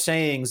are all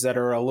sayings that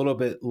are a little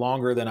bit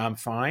longer than I'm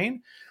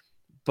fine,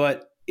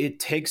 but it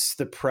takes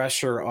the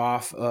pressure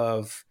off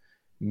of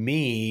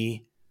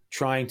me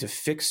trying to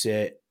fix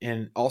it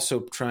and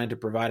also trying to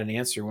provide an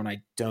answer when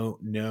I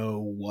don't know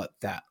what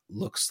that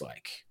looks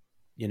like,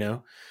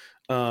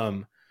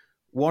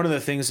 one of the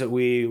things that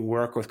we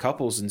work with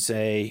couples and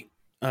say,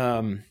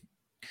 well,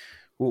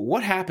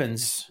 what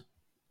happens,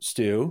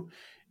 Stu,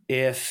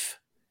 if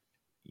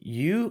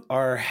you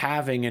are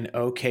having an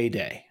okay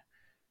day,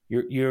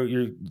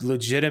 you're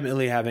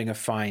legitimately having a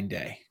fine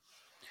day,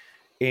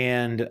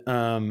 and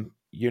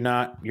you're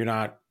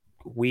not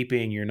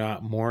weeping, you're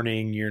not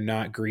mourning, you're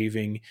not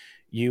grieving.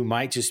 You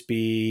might just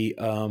be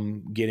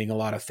getting a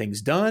lot of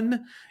things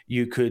done.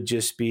 You could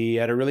just be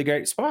at a really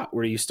great spot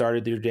where you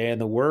started your day in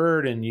the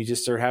Word, and you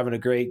just are having a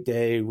great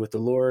day with the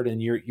Lord,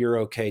 and you're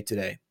okay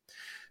today.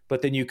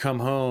 But then you come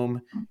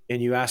home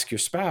and you ask your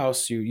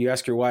spouse, you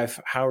ask your wife,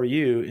 how are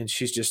you? And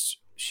she's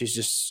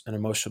just an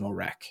emotional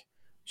wreck.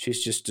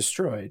 She's just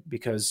destroyed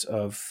because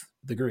of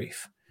the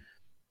grief.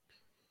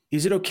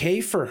 Is it okay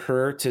for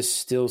her to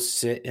still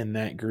sit in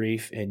that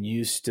grief and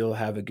you still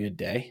have a good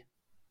day?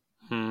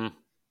 And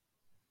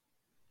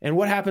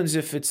what happens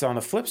if it's on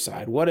the flip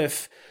side? What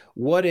if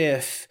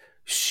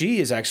she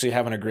is actually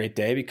having a great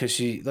day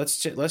because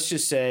let's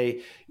just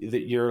say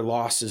that your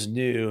loss is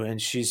new and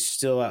she's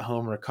still at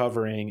home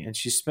recovering, and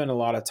she spent a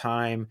lot of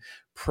time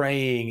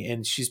praying,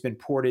 and she's been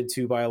poured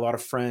into by a lot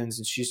of friends,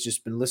 and she's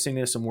just been listening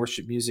to some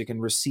worship music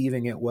and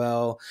receiving it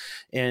well,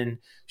 and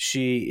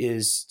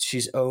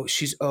she's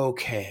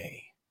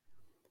okay.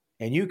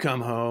 And you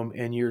come home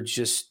and you're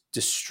just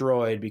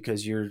destroyed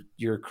because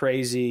you're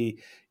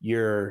crazy,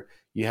 you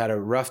had a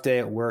rough day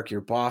at work,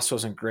 your boss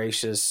wasn't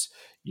gracious,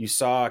 you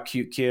saw a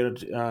cute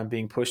kid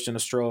being pushed in a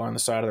stroller on the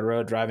side of the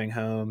road driving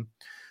home,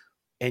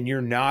 and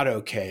you're not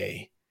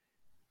okay.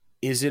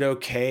 Is it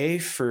okay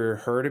for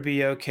her to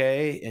be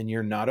okay and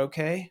you're not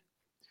okay?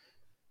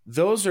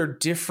 Those are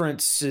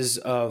differences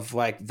of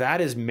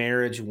that is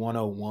marriage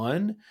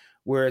 101,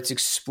 where it's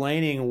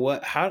explaining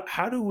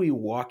how do we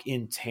walk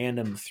in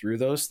tandem through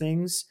those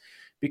things,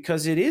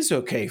 because it is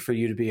okay for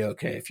you to be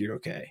okay if you're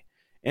okay.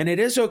 And it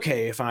is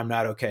okay if I'm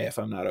not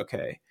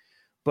okay.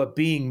 But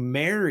being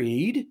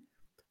married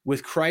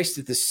with Christ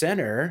at the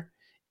center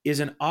is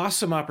an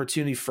awesome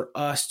opportunity for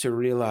us to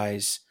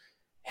realize,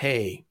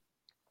 hey,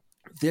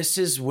 this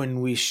is when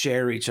we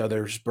share each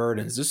other's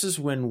burdens. This is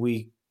when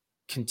we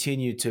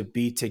continue to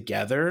be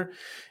together,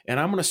 and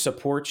I'm going to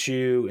support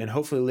you and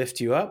hopefully lift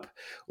you up,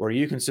 or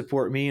you can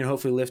support me and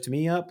hopefully lift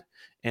me up.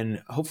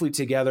 And hopefully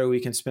together we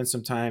can spend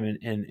some time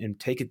and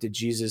take it to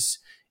Jesus,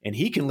 and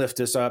he can lift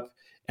us up,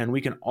 and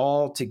we can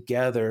all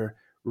together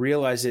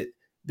realize that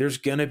there's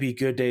going to be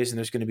good days and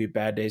there's going to be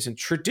bad days. And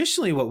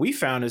traditionally what we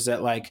found is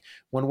that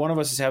when one of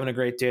us is having a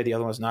great day, the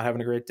other one's not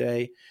having a great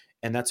day.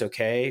 And that's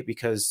okay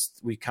because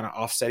we kind of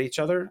offset each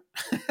other.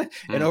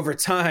 And over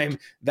time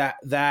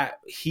that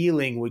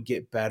healing would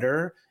get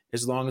better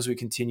as long as we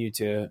continue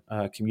to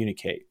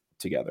communicate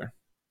together.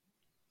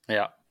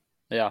 Yeah.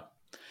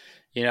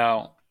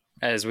 Yeah.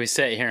 As we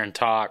sit here and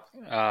talk,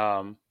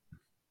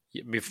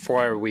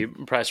 before we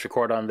press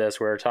record on this,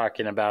 we were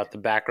talking about the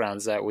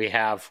backgrounds that we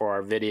have for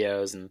our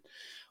videos, and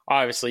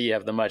obviously you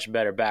have the much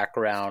better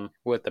background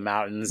with the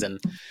mountains,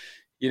 and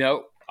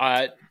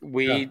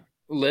we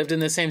lived in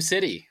the same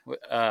city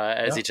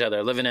as each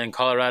other, living in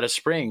Colorado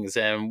Springs,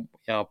 and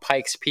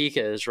Pikes Peak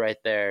is right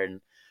there. And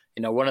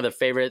one of the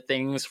favorite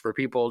things for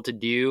people to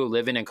do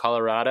living in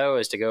Colorado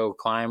is to go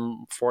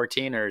climb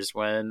 14ers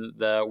when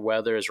the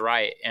weather is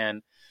right.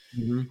 And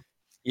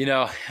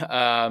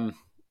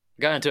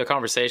got into a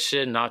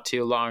conversation not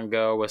too long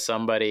ago with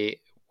somebody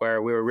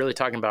where we were really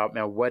talking about,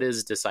 what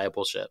is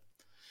discipleship?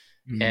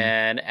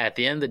 And at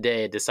the end of the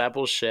day,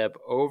 discipleship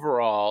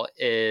overall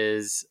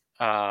is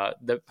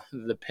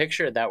the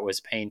picture that was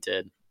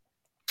painted,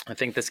 I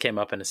think this came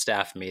up in a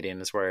staff meeting,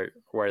 is where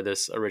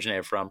this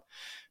originated from.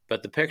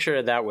 But the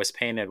picture that was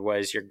painted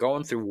was, you're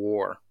going through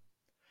war.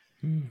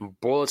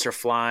 Bullets are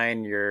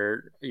flying.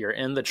 You're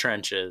in the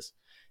trenches,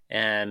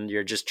 and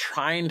you're just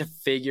trying to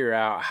figure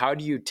out, how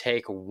do you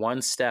take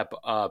one step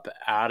up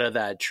out of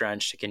that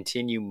trench to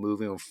continue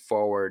moving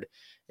forward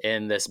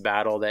in this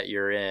battle that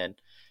you're in.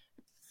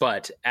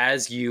 But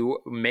as you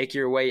make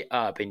your way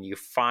up and you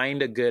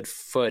find a good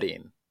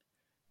footing,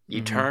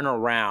 you turn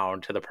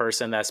around to the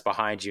person that's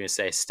behind you and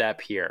say,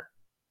 "Step here.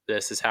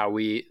 This is how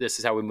we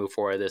move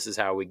forward. This is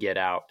how we get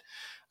out."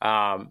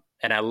 And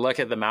I look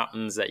at the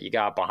mountains that you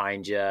got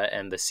behind you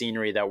and the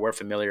scenery that we're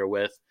familiar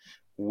with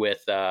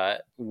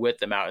the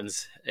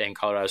mountains in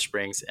Colorado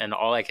Springs, and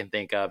all I can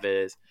think of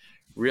is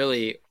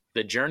really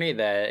the journey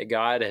that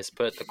God has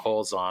put the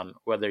Coles on,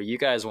 whether you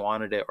guys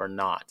wanted it or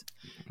not,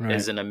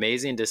 is an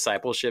amazing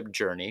discipleship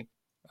journey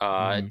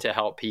to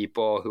help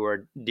people who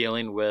are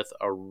dealing with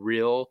a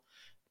real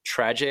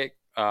tragic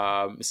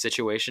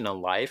situation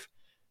in life.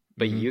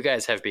 But you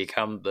guys have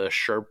become the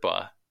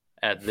Sherpa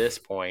at this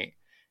point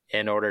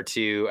in order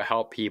to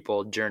help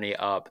people journey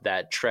up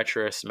that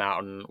treacherous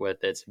mountain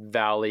with its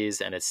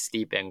valleys and its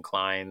steep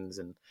inclines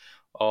and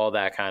all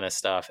that kind of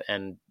stuff.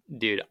 And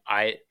dude,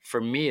 for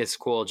me, it's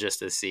cool just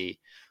to see,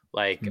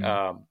 like,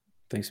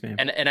 thanks, man.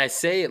 And I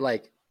say,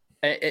 like,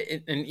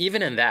 and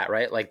even in that,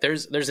 right? Like,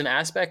 there's an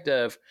aspect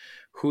of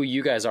who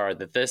you guys are,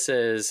 that this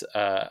is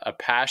a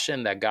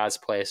passion that God's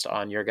placed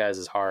on your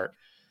guys' heart.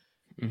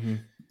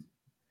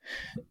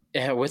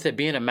 And with it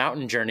being a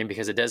mountain journey,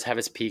 because it does have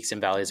its peaks and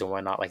valleys and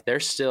whatnot, like,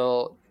 there's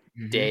still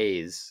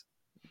days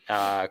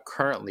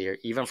currently, or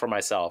even for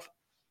myself,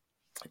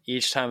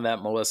 each time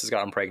that Melissa's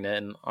gotten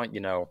pregnant, and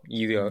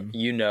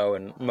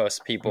and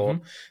most people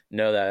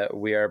know that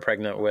we are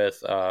pregnant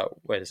with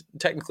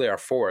technically our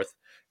fourth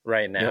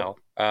right now.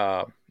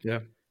 But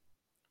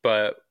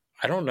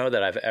I don't know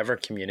that I've ever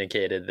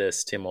communicated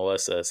this to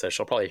Melissa, so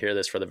she'll probably hear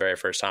this for the very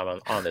first time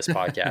on this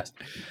podcast.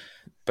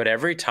 But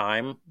every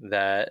time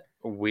that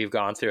we've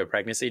gone through a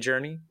pregnancy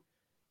journey,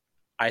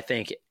 I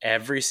think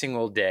every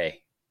single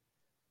day,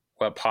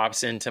 what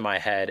pops into my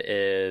head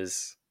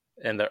is,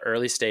 in the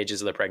early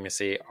stages of the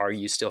pregnancy, are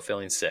you still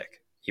feeling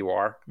sick? You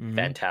are?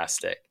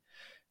 Fantastic.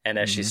 And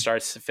as she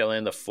starts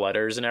feeling the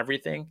flutters and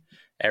everything,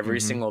 every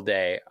single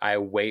day, I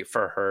wait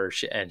for her.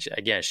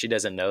 Again, she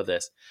doesn't know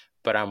this,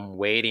 but I'm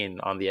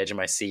waiting on the edge of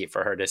my seat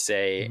for her to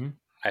say,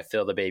 I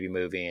feel the baby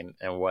moving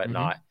and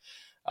whatnot.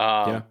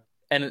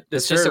 And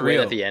it's just a way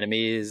that the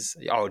enemy's,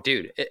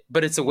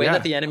 but it's a way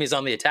that the enemy's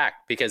on the attack,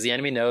 because the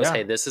enemy knows,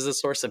 hey, this is a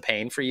source of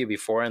pain for you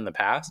before in the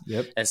past.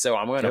 And so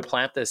I'm going to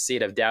plant this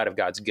seed of doubt of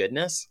God's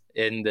goodness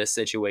in this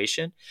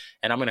situation.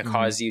 And I'm going to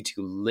cause you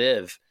to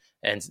live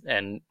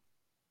and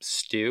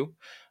stew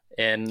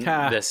in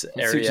this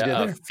area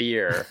of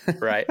fear.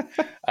 Right.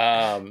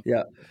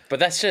 But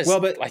that's just,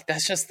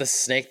 that's just the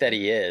snake that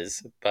he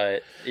is.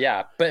 But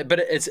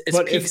it's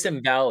peaks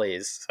and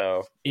valleys.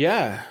 So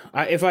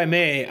if I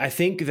may, I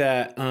think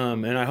that,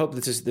 and I hope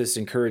that this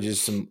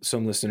encourages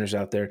some listeners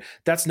out there.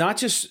 That's not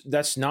just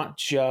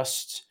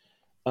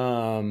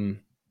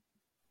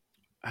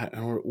I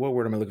don't know, what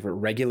word am I looking for?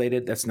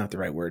 Regulated? That's not the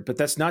right word, but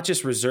that's not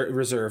just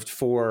reserved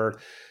for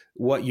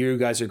what you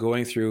guys are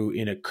going through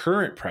in a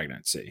current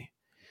pregnancy.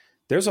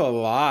 There's a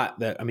lot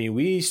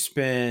we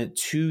spent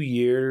 2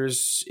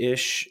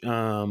 years-ish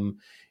in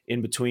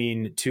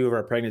between two of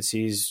our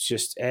pregnancies,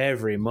 just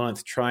every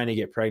month trying to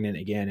get pregnant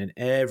again. And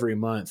every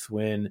month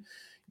when,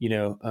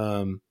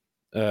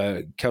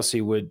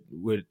 Kelsey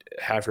would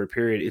have her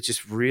period, it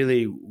just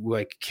really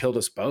like killed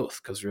us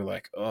both, because we were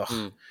like,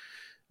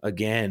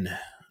 again,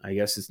 I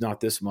guess it's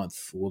not this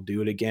month. We'll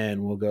do it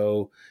again. We'll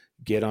go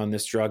get on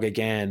this drug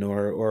again,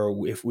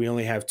 or if we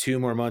only have 2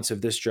 more months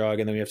of this drug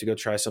and then we have to go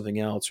try something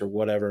else or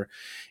whatever.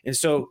 And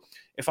so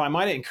if I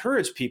might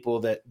encourage people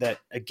that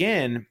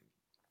again,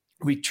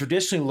 we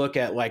traditionally look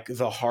at like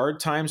the hard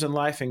times in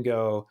life and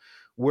go,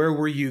 where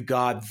were you,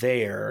 God,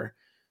 there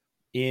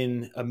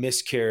in a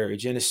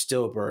miscarriage, in a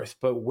stillbirth?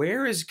 But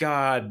where is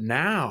God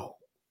now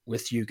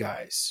with you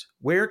guys?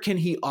 Where can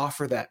he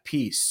offer that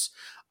peace?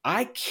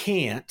 I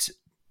can't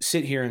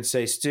sit here and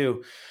say,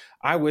 Stu,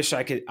 I wish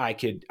I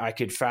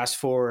could fast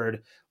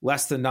forward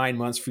less than 9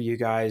 months for you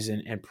guys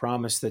and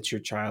promise that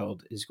your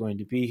child is going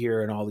to be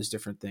here and all these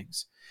different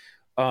things.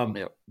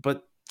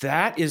 But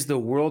that is the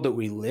world that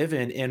we live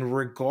in. And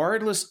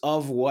regardless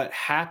of what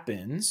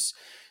happens,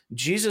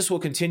 Jesus will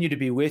continue to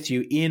be with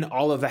you in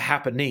all of the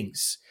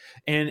happenings.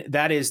 And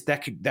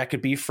that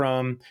could be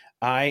from,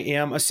 I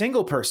am a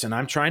single person.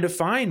 I'm trying to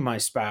find my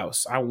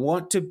spouse. I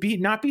want to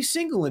not be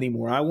single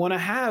anymore. I want to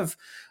have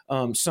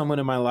someone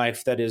in my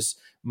life that is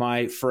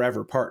my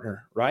forever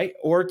partner, right?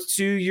 Or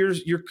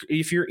to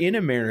if you're in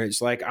a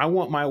marriage, like I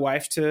want my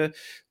wife to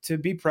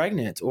be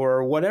pregnant,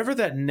 or whatever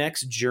that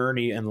next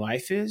journey in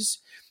life is.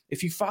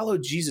 If you follow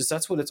Jesus,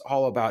 that's what it's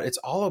all about. It's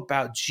all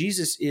about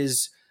Jesus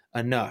is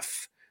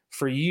enough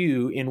for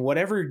you in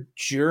whatever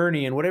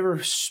journey and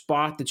whatever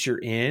spot that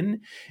you're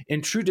in.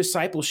 And true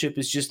discipleship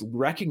is just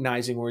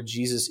recognizing where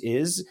Jesus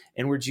is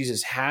and where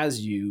Jesus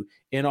has you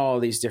in all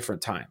of these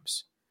different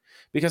times.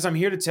 Because I'm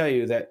here to tell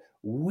you that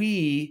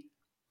we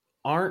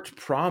aren't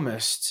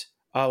promised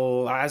a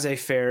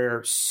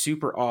laissez-faire,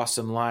 super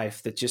awesome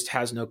life that just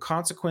has no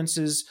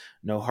consequences,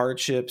 no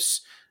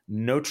hardships,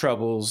 no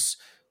troubles.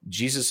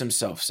 Jesus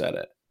himself said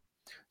it.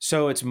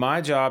 So it's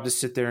my job to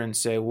sit there and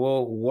say,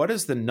 well, what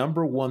is the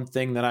number one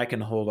thing that I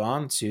can hold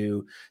on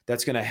to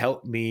that's going to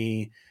help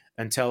me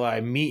until I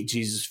meet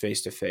Jesus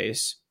face to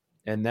face?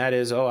 And that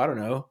is, I don't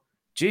know,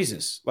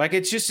 Jesus. Like,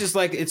 it's just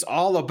like, it's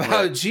all about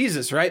right.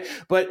 Jesus, right?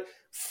 But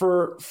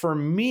for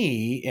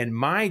me in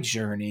my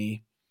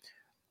journey,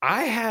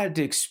 I had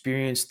to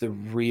experience the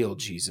real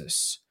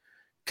Jesus.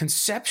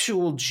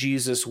 Conceptual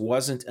Jesus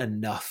wasn't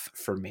enough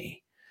for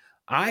me.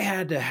 I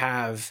had to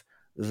have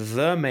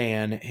the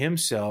man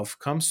himself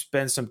come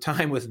spend some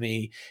time with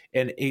me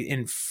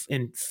and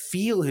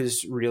feel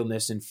his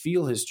realness and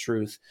feel his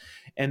truth,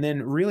 and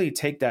then really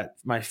take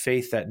my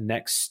faith that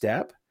next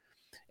step.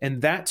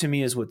 And that to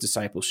me is what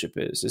discipleship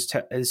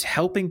is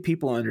helping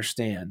people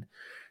understand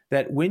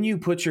that when you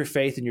put your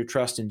faith and your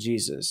trust in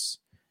Jesus,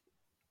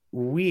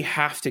 we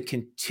have to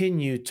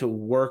continue to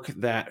work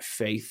that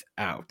faith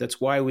out. That's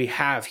why we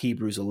have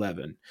Hebrews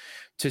 11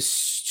 to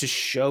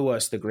show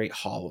us the great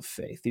hall of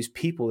faith. These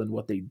people and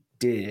what they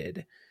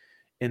did,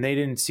 and they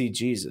didn't see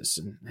Jesus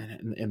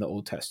in the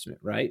Old Testament,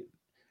 right?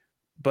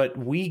 But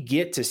we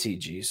get to see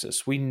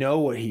Jesus. We know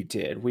what he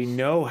did. We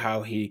know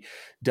how he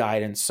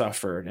died and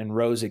suffered and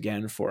rose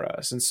again for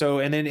us. And so,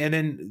 and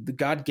then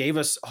God gave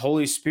us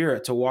Holy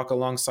Spirit to walk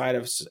alongside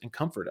us and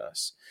comfort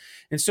us.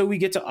 And so we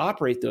get to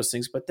operate those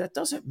things, but that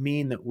doesn't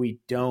mean that we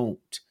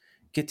don't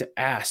get to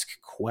ask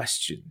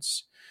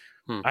questions.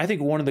 I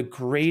think one of the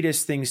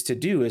greatest things to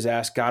do is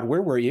ask God,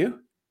 where were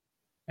you?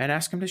 And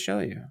ask him to show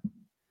you.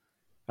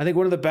 I think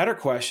one of the better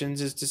questions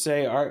is to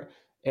say,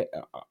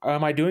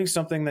 am I doing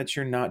something that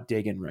you're not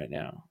digging right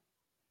now?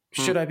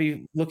 Should I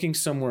be looking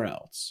somewhere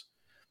else?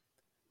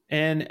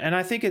 And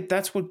I think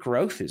that's what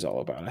growth is all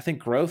about. I think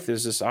growth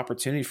is this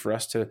opportunity for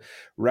us to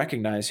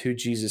recognize who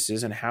Jesus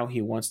is and how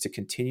he wants to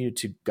continue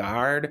to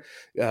guide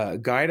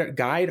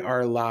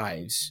our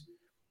lives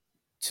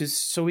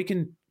so we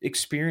can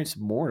experience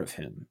more of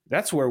him.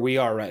 That's where we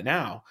are right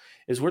now,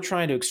 is we're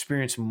trying to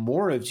experience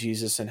more of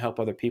Jesus and help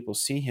other people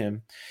see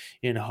him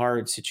in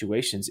hard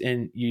situations.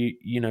 And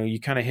you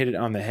kind of hit it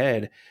on the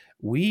head.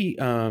 We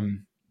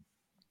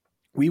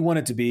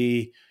wanted to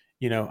be,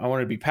 I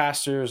wanted to be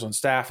pastors on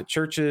staff at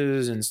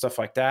churches and stuff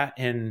like that.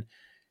 And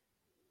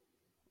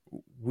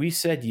we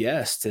said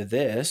yes to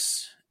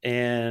this,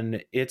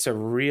 and it's a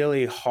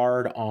really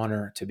hard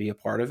honor to be a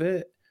part of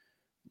it.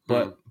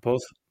 But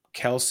both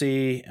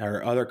Kelsey,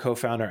 our other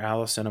co-founder,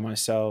 Allison, and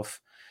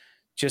myself,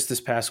 just this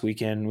past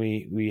weekend,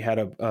 we had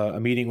a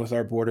meeting with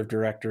our board of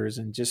directors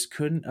and just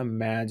couldn't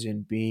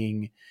imagine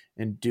being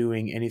and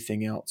doing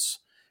anything else,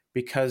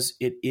 because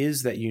it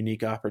is that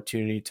unique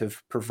opportunity to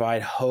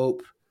provide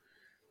hope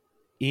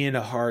in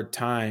a hard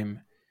time,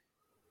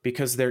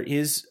 because there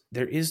is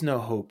no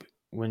hope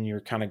when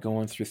you're kind of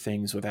going through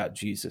things without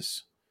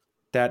Jesus.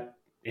 That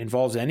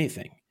involves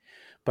anything.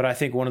 But I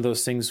think one of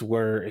those things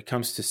where it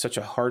comes to such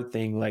a hard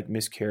thing like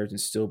miscarriage and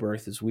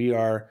stillbirth is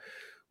we're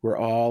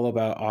all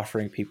about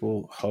offering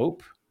people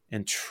hope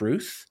and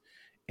truth,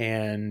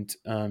 and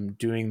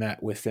doing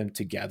that with them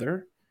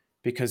together,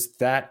 because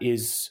that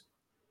is,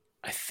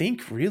 I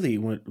think, really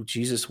what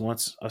Jesus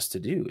wants us to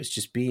do, is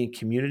just be in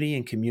community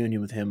and communion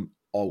with him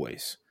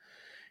always.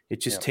 It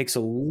just takes a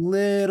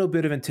little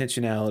bit of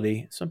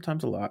intentionality,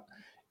 sometimes a lot,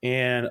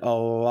 and a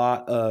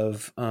lot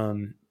of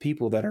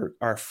people that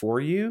are for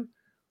you,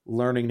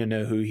 learning to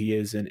know who he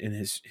is and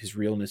his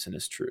realness and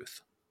his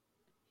truth.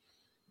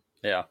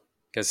 Yeah.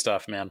 Good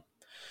stuff, man.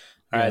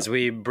 All right, as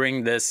we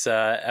bring this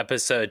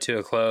episode to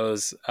a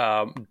close,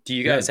 do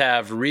you guys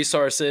have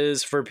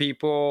resources for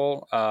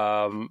people?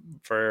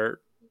 Obviously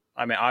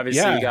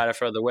you got it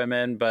for the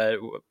women, but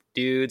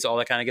dudes, all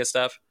that kind of good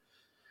stuff?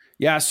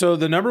 Yeah. So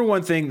the number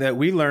one thing that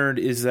we learned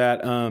is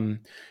that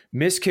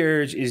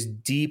miscarriage is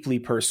deeply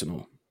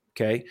personal.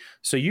 Okay.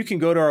 So you can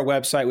go to our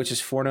website, which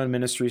is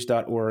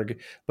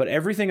foreknownministries.org, but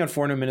everything on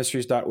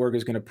foreknownministries.org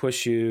is going to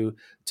push you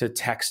to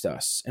text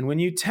us. And when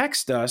you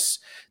text us,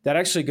 that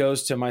actually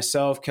goes to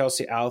myself,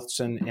 Kelsey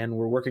Allison, and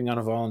we're working on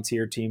a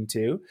volunteer team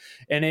too.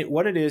 And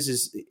what it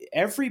is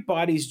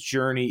everybody's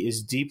journey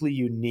is deeply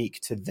unique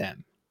to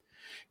them.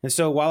 And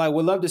so while I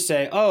would love to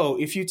say,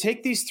 if you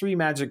take these 3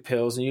 magic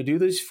pills and you do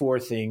these 4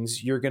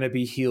 things, you're going to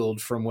be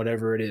healed from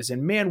whatever it is.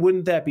 And man,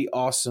 wouldn't that be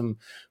awesome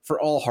for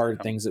all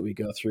hard things that we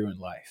go through in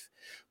life?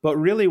 But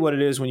really what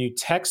it is, when you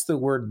text the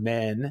word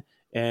men,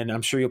 and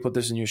I'm sure you'll put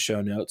this in your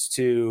show notes,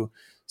 to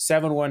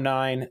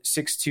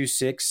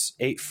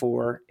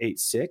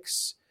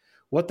 719-626-8486,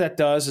 what that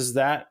does is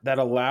that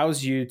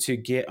allows you to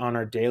get on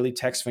our daily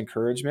text of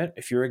encouragement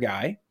if you're a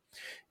guy.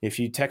 If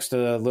you text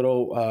a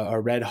little a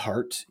red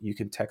heart, you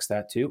can text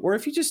that too. Or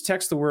if you just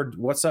text the word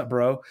 "What's up,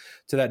 bro?"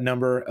 to that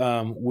number,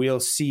 we'll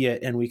see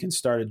it and we can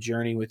start a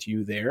journey with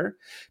you there.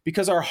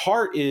 Because our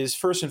heart is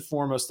first and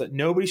foremost that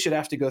nobody should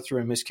have to go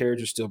through a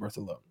miscarriage or stillbirth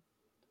alone.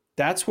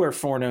 That's where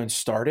Foreknown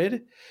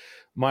started.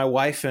 My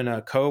wife and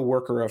a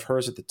co-worker of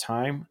hers at the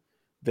time,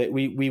 that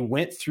we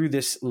went through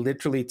this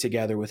literally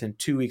together within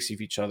 2 weeks of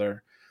each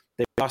other.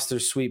 They lost their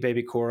sweet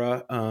baby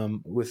Cora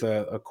with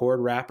a cord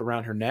wrap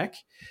around her neck,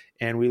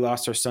 and we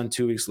lost our son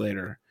 2 weeks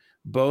later,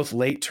 both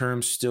late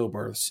term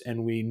stillbirths.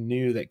 And we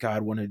knew that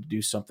God wanted to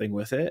do something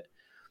with it.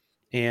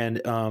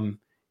 And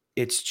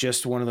it's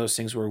just one of those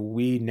things where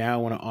we now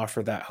want to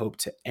offer that hope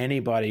to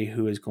anybody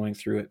who is going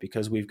through it,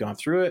 because we've gone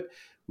through it.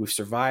 We've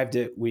survived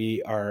it.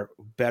 We are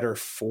better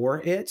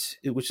for it,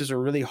 which is a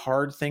really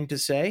hard thing to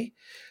say.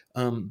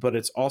 But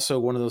it's also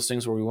one of those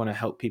things where we want to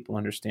help people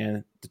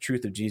understand the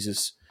truth of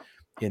Jesus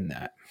in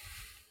that.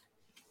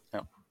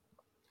 Yep.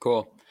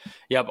 Cool.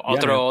 Yep. I'll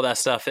throw all that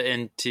stuff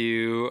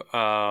into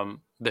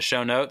the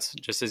show notes,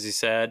 just as you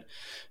said.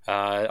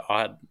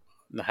 I'll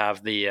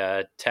have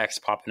the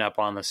text popping up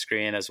on the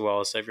screen as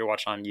well. So if you're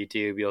watching on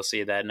YouTube, you'll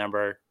see that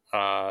number.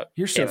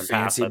 You're so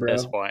fancy, at bro.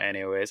 this point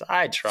anyways.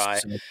 I try.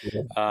 So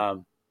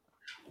cool.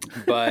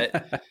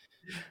 But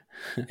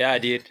yeah,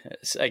 dude,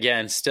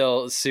 again,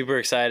 still super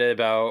excited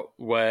about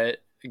what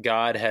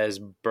God has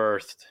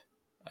birthed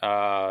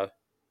out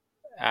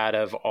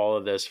of all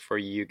of this for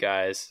you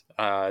guys.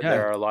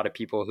 There are a lot of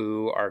people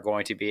who are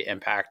going to be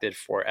impacted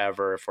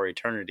forever, for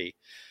eternity,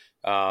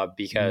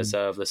 because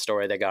of the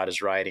story that God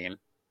is writing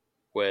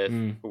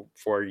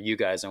for you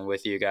guys and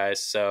with you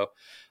guys. So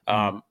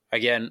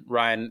again,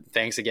 Ryan,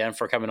 thanks again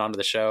for coming onto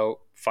the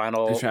show.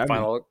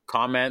 Final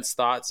comments,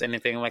 thoughts,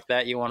 anything like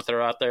that you want to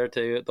throw out there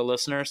to the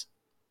listeners?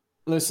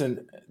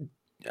 Listen,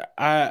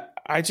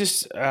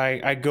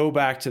 I go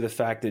back to the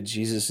fact that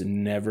Jesus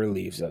never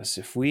leaves us.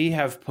 If we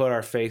have put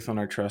our faith and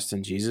our trust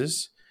in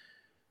Jesus,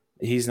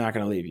 he's not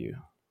going to leave you.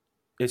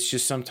 It's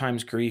just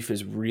sometimes grief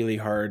is really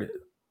hard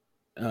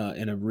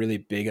and a really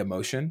big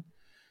emotion.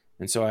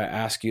 And so I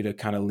ask you to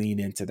kind of lean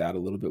into that a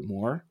little bit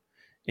more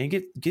and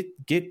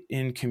get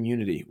in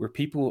community where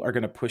people are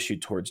going to push you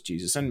towards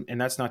Jesus. And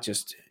that's not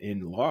just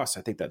in loss.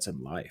 I think that's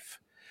in life.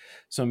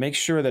 So make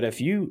sure that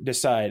if you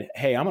decide,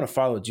 hey, I'm going to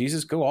follow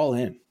Jesus, go all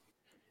in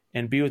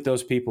and be with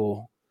those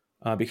people.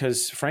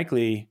 Because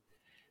frankly,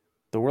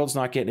 the world's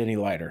not getting any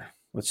lighter.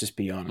 Let's just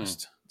be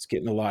honest. It's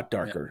getting a lot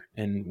darker,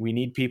 and we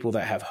need people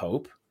that have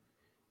hope.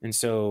 And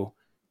so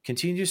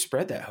continue to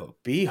spread that hope,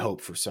 be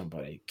hope for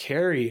somebody,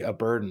 carry a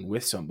burden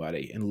with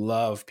somebody, and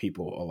love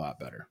people a lot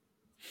better.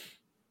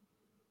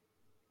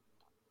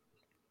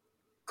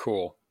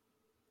 Cool.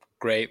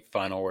 Great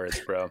final words,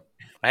 bro.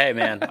 Hey,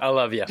 man, I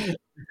love you.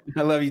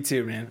 I love you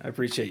too, man. I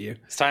appreciate you.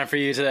 It's time for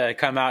you to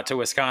come out to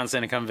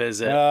Wisconsin and come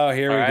visit. Oh,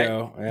 here we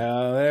go.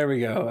 Yeah, there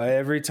we go.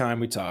 Every time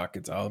we talk,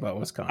 it's all about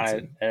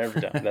Wisconsin.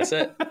 Every time. That's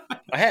it.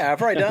 Hey,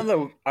 I've already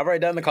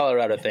done the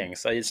Colorado thing,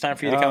 so it's time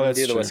for you to come and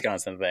do the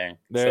Wisconsin thing.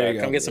 There you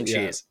go. Come get some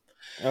cheese.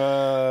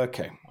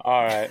 Okay.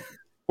 All right.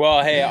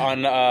 Well, hey,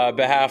 on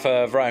behalf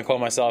of Ryan Cole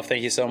and myself,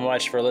 thank you so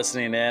much for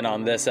listening in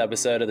on this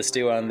episode of the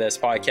Stew on This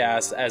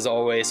podcast. As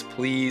always,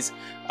 please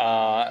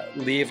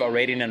leave a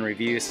rating and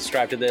review.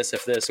 Subscribe to this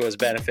if this was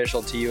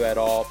beneficial to you at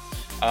all.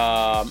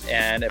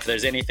 And if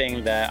there's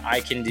anything that I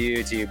can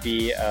do to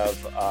be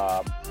of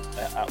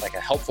like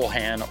a helpful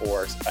hand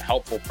or a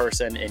helpful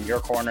person in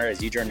your corner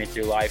as you journey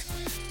through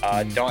life,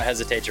 don't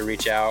hesitate to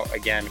reach out.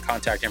 Again,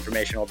 contact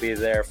information will be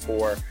there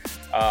for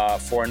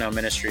Foreknown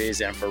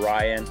Ministries and for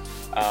Ryan.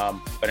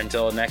 But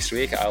until next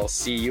week, I'll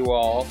see you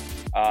all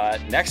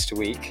next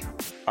week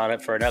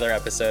for another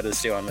episode of the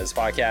Stew on This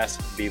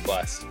podcast. Be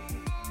blessed.